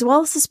 as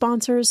well as the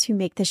sponsors who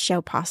make this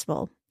show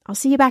possible. I'll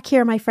see you back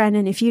here, my friend,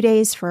 in a few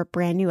days for a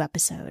brand new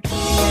episode.